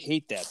fucking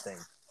hate that thing.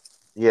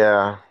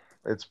 Yeah,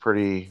 it's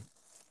pretty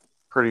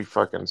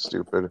fucking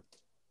stupid.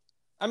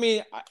 I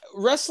mean,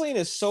 wrestling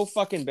is so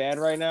fucking bad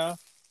right now,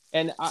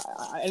 and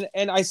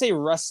I say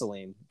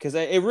wrestling because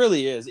it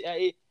really is.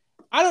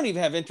 I don't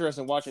even have interest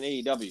in watching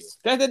AEW.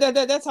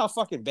 That's how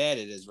fucking bad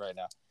it is right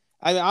now.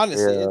 I mean,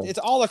 honestly, Yeah, it's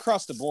all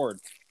across the board.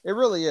 It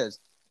really is.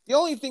 The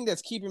only thing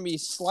that's keeping me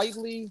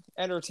slightly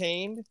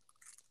entertained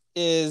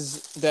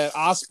is that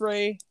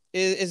Osprey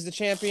is the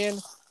champion,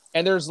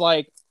 and there's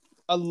like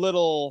a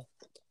little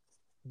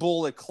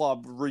Bullet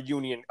Club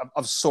reunion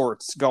of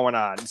sorts going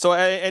on. So,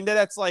 and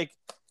that's like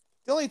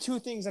the only two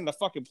things on the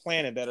fucking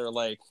planet that are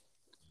like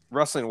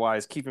wrestling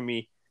wise keeping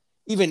me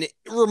even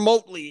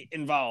remotely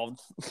involved.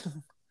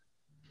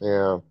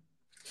 yeah.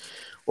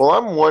 Well,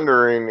 I'm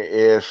wondering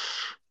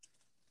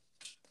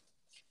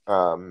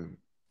um,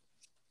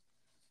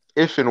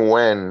 if and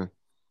when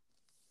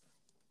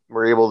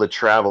we're able to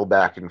travel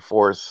back and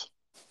forth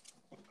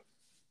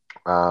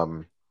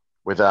um,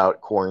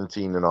 without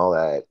quarantine and all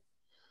that,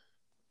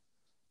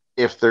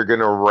 if they're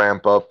gonna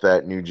ramp up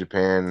that New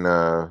Japan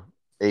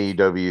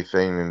AEW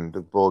thing and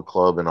the Bullet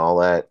Club and all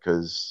that,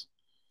 because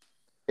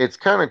it's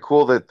kind of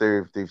cool that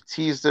they've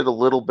teased it a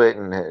little bit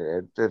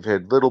and they've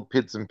had little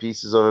bits and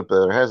pieces of it,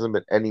 but there hasn't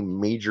been any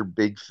major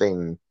big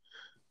thing,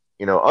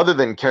 other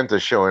than Kenta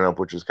showing up,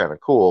 which is kind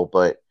of cool.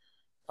 But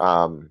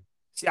um,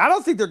 See, I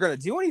don't think they're gonna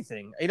do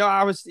anything.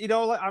 I was,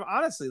 like, I'm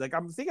honestly like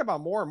I'm thinking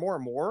about more and more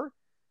and more.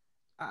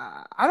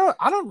 I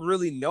don't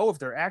really know if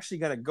they're actually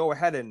gonna go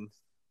ahead and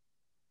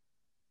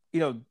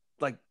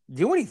like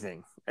do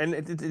anything. And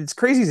it's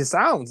crazy as it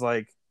sounds.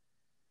 Like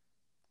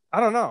I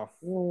don't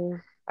know.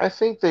 I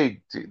think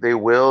they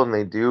will and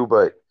they do,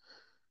 but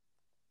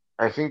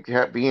I think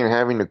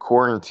having to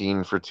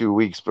quarantine for 2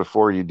 weeks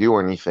before you do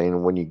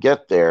anything when you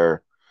get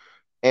there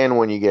and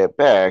when you get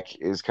back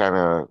is kind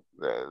of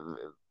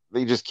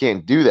they just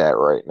can't do that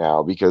right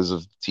now because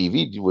of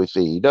TV with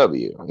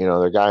AEW.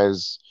 Their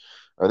guys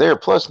are there.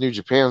 Plus, New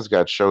Japan's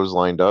got shows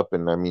lined up,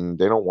 and I mean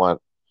they don't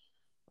want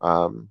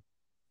um,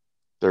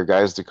 their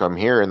guys to come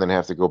here and then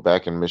have to go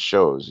back and miss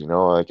shows.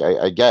 Like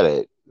I get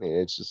it.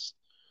 It's just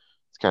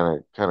it's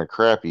kind of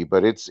crappy,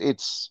 but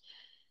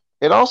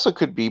it also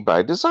could be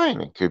by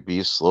design. It could be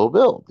a slow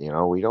build.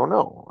 We don't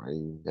know.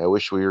 I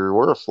wish we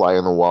were a fly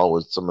on the wall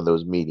with some of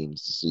those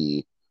meetings to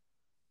see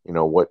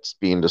what's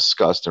being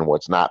discussed and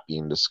what's not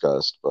being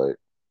discussed. But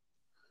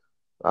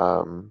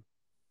um,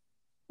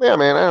 yeah,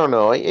 man, I don't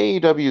know.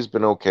 AEW has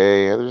been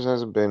okay. There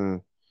hasn't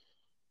been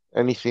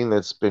anything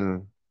that's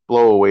been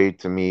blow away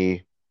to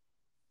me.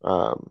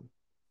 Um,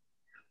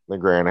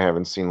 Grant, I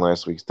haven't seen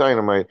last week's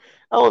Dynamite.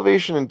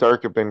 Elevation and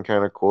Dark have been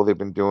kind of cool. They've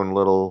been doing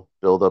little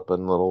build up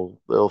and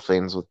little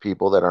things with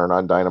people that aren't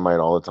on Dynamite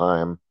all the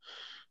time.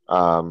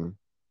 Um,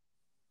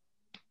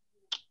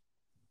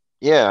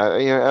 yeah,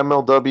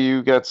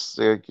 MLW gets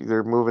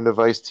they're moving to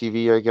Vice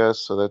TV, I guess,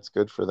 so that's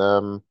good for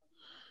them.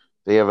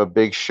 They have a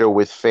big show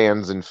with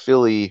fans in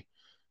Philly.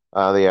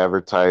 They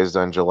advertised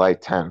on July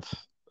 10th,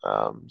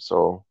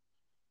 so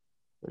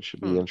it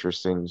should be Hmm.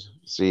 interesting to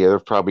see. They're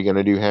probably going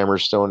to do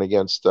Hammerstone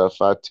against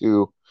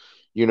Fatu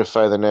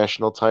unify the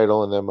national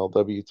title and the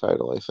MLW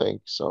title, I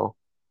think. So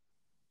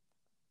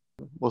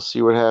we'll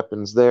see what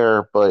happens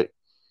there. But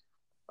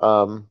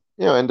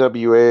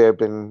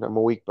NWA, I'm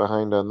a week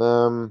behind on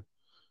them.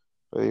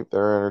 They're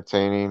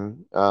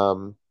entertaining.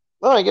 Well,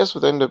 I guess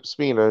with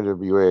speaking of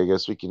NWA, I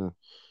guess we can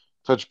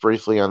touch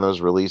briefly on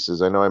those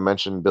releases. I know I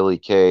mentioned Billy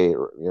Kay,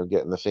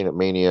 getting the thing at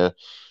Mania.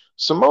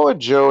 Samoa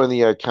Joe and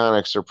the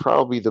Iconics are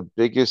probably the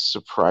biggest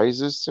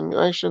surprises to me.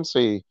 I shouldn't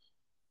say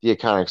the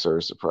Iconics are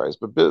a surprise,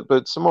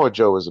 but Samoa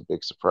Joe was a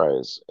big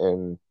surprise,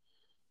 and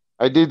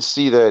I did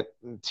see that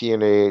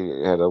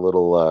TNA had a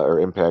little, or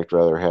Impact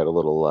rather, had a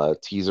little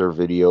teaser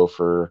video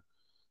for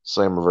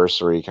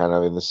Slammiversary, kind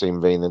of in the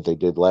same vein that they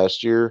did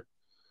last year,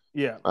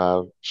 Yeah.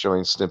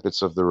 showing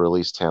snippets of the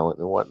release talent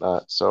and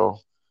whatnot. So,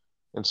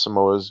 and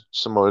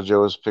Samoa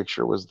Joe's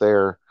picture was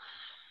there.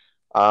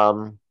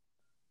 Um,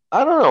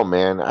 I don't know,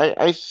 man.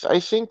 I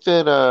think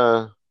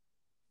that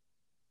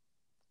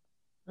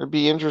it'd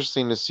be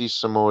interesting to see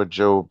Samoa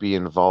Joe be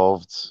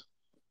involved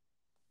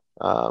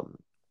um,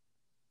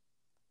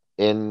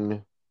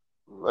 in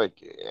like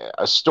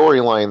a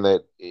storyline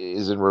that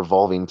is in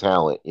revolving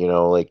talent.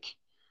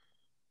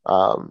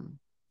 Um,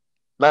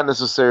 not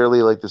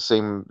necessarily like the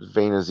same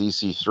vein as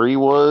EC3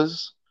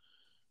 was,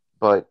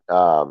 but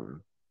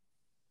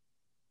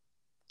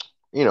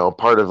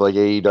part of like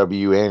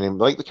AEW and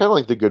like kind of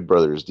like the Good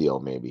Brothers deal,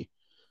 maybe.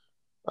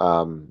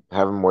 Have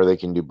them where they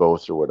can do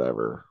both or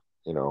whatever,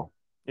 you know.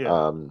 Yeah.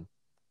 Um,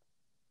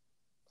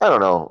 I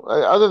don't know.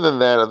 Other than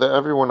that,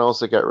 everyone else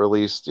that got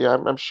released, yeah,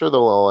 I'm sure they'll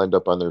all end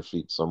up on their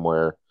feet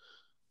somewhere.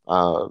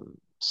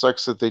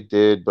 Sucks that they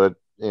did, but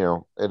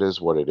it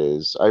is what it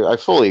is. I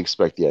fully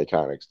expect the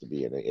Iconics to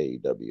be in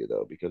AEW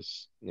though,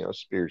 because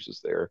Spears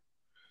is there.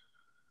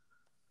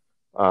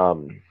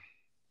 Um,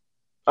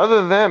 Other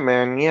than that,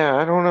 man, yeah,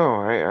 I don't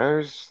know.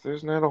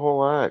 There's not a whole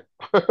lot.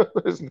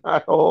 There's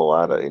not a whole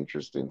lot of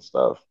interesting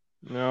stuff.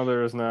 No,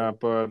 there is not.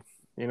 But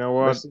you know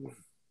what?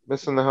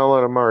 Missing the hell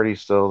out of Marty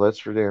still. That's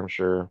for damn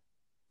sure.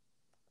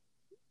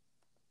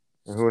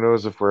 And who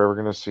knows if we're ever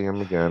gonna see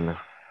him again?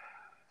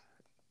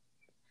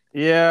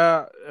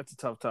 Yeah, that's a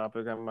tough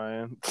topic on my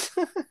end.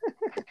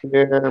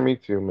 Yeah, me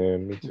too,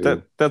 man. Me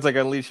too. That's like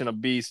unleashing a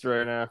beast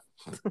right now.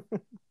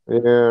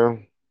 Yeah.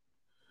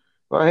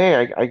 Well,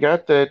 hey, I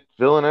got that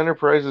Villain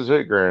Enterprises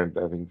hit grant.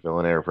 I think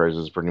Villain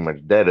Enterprises is pretty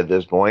much dead at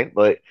this point,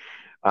 but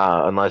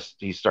unless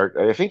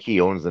I think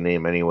he owns the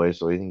name anyway,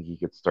 so I think he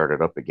could start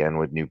it up again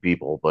with new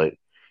people. But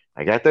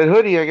I got that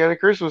hoodie. I got it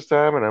Christmas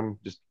time, and I'm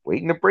just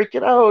waiting to break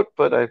it out.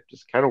 But I'm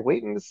just kind of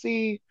waiting to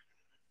see.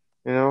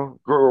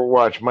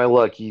 Watch my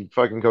luck. He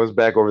fucking comes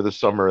back over the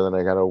summer, and then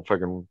I gotta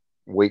fucking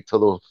wait till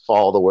the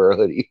fall to wear a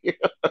hoodie.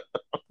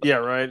 Yeah,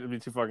 right. It'd be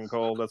too fucking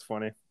cold. That's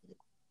funny.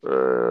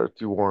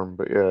 Too warm,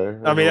 but yeah,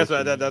 I I mean, know that's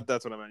what you what mean.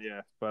 that's what I meant.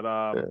 Yeah, but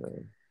Yeah.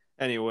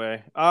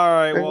 anyway, all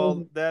right. Yeah,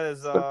 Well, that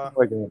is that's all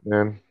I got,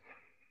 man.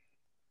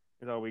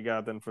 all we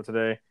got then for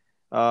today.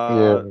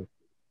 Yeah,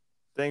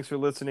 Thanks for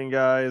listening,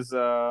 guys.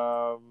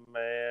 And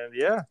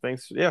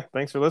thanks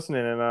for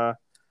listening, and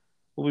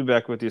we'll be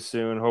back with you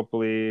soon.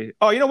 Hopefully.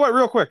 Oh, you know what?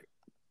 Real quick,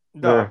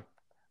 yeah.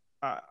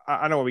 Doug.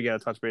 I know what we got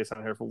to touch base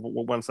on here for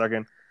 1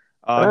 second.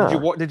 Ah,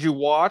 Did you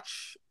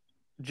watch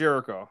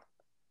Jericho?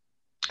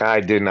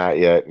 I did not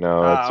yet.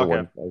 No, that's the Okay.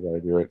 one I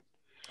gotta do it.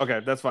 Okay,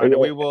 that's fine.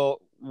 Yeah.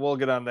 We'll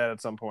get on that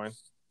at some point.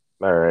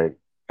 All right.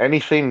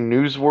 Anything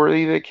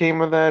newsworthy that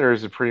came of that, or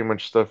is it pretty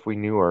much stuff we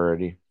knew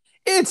already?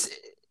 It's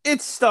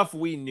it's stuff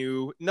we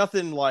knew,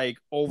 nothing like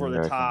over the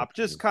Yeah, I kind of top,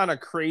 just kind of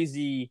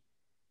crazy.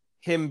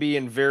 Him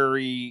being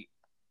very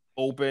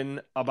open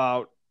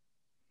about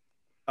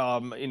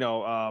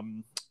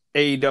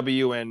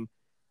AEW, and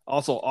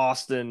also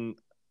Austin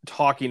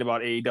talking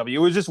about AEW. It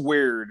was just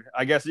weird.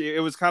 I guess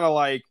it was kind of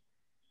like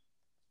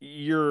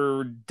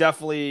you're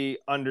definitely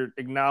under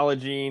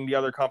acknowledging the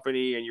other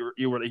company, and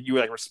you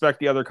like respect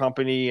the other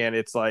company, and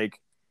it's like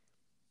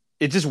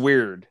it's just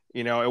weird.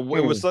 Hmm.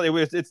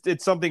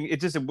 It's something.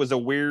 It was a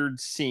weird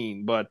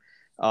scene, but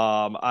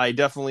I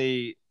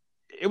definitely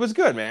it was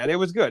good, man. It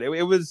was good.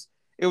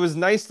 It was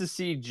nice to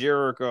see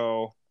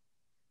Jericho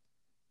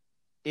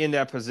in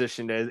that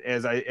position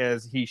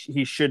as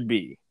he should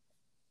be.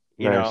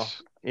 You know,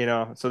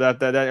 Nice. So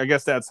that I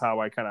guess that's how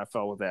I kind of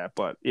felt with that.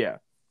 But yeah.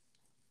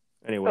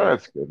 Oh, Anyway,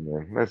 that's good,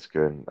 man. That's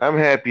good. I'm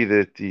happy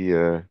that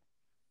the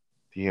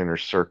inner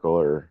circle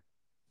are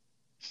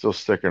still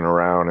sticking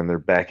around and they're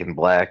back in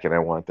black, and I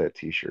want that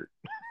T-shirt.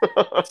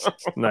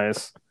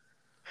 nice.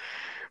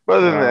 But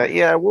other than Uh, that,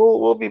 yeah,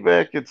 we'll be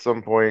back at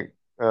some point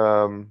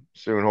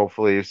soon.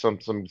 Hopefully, if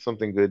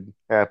something good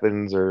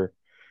happens, or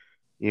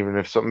even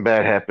if something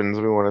bad happens,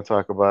 we want to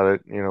talk about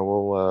it.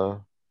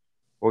 We'll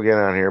get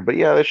on here. But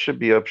yeah, this should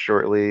be up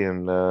shortly,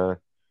 and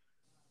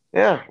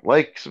yeah,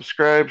 like,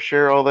 subscribe,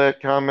 share all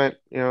that, comment.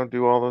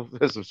 Do all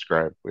the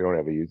subscribe. We don't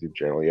have a YouTube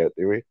channel yet,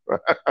 do we?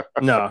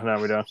 no,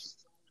 we don't.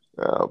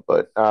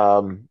 But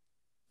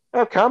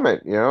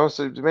comment.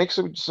 So make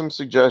some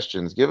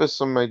suggestions. Give us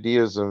some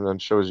ideas on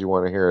shows you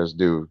want to hear us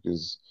do.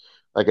 Because,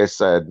 like I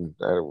said,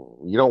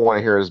 you don't want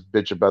to hear us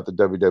bitch about the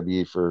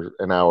WWE for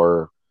an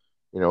hour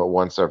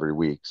once every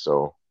week.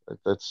 So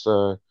that's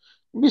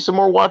maybe some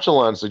more watch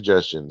along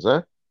suggestions,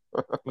 huh?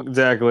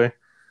 Exactly.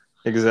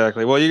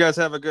 Exactly. Well, you guys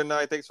have a good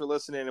night. Thanks for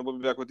listening, and we'll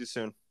be back with you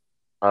soon.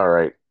 All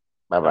right.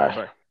 Bye All right.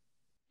 bye. Bye.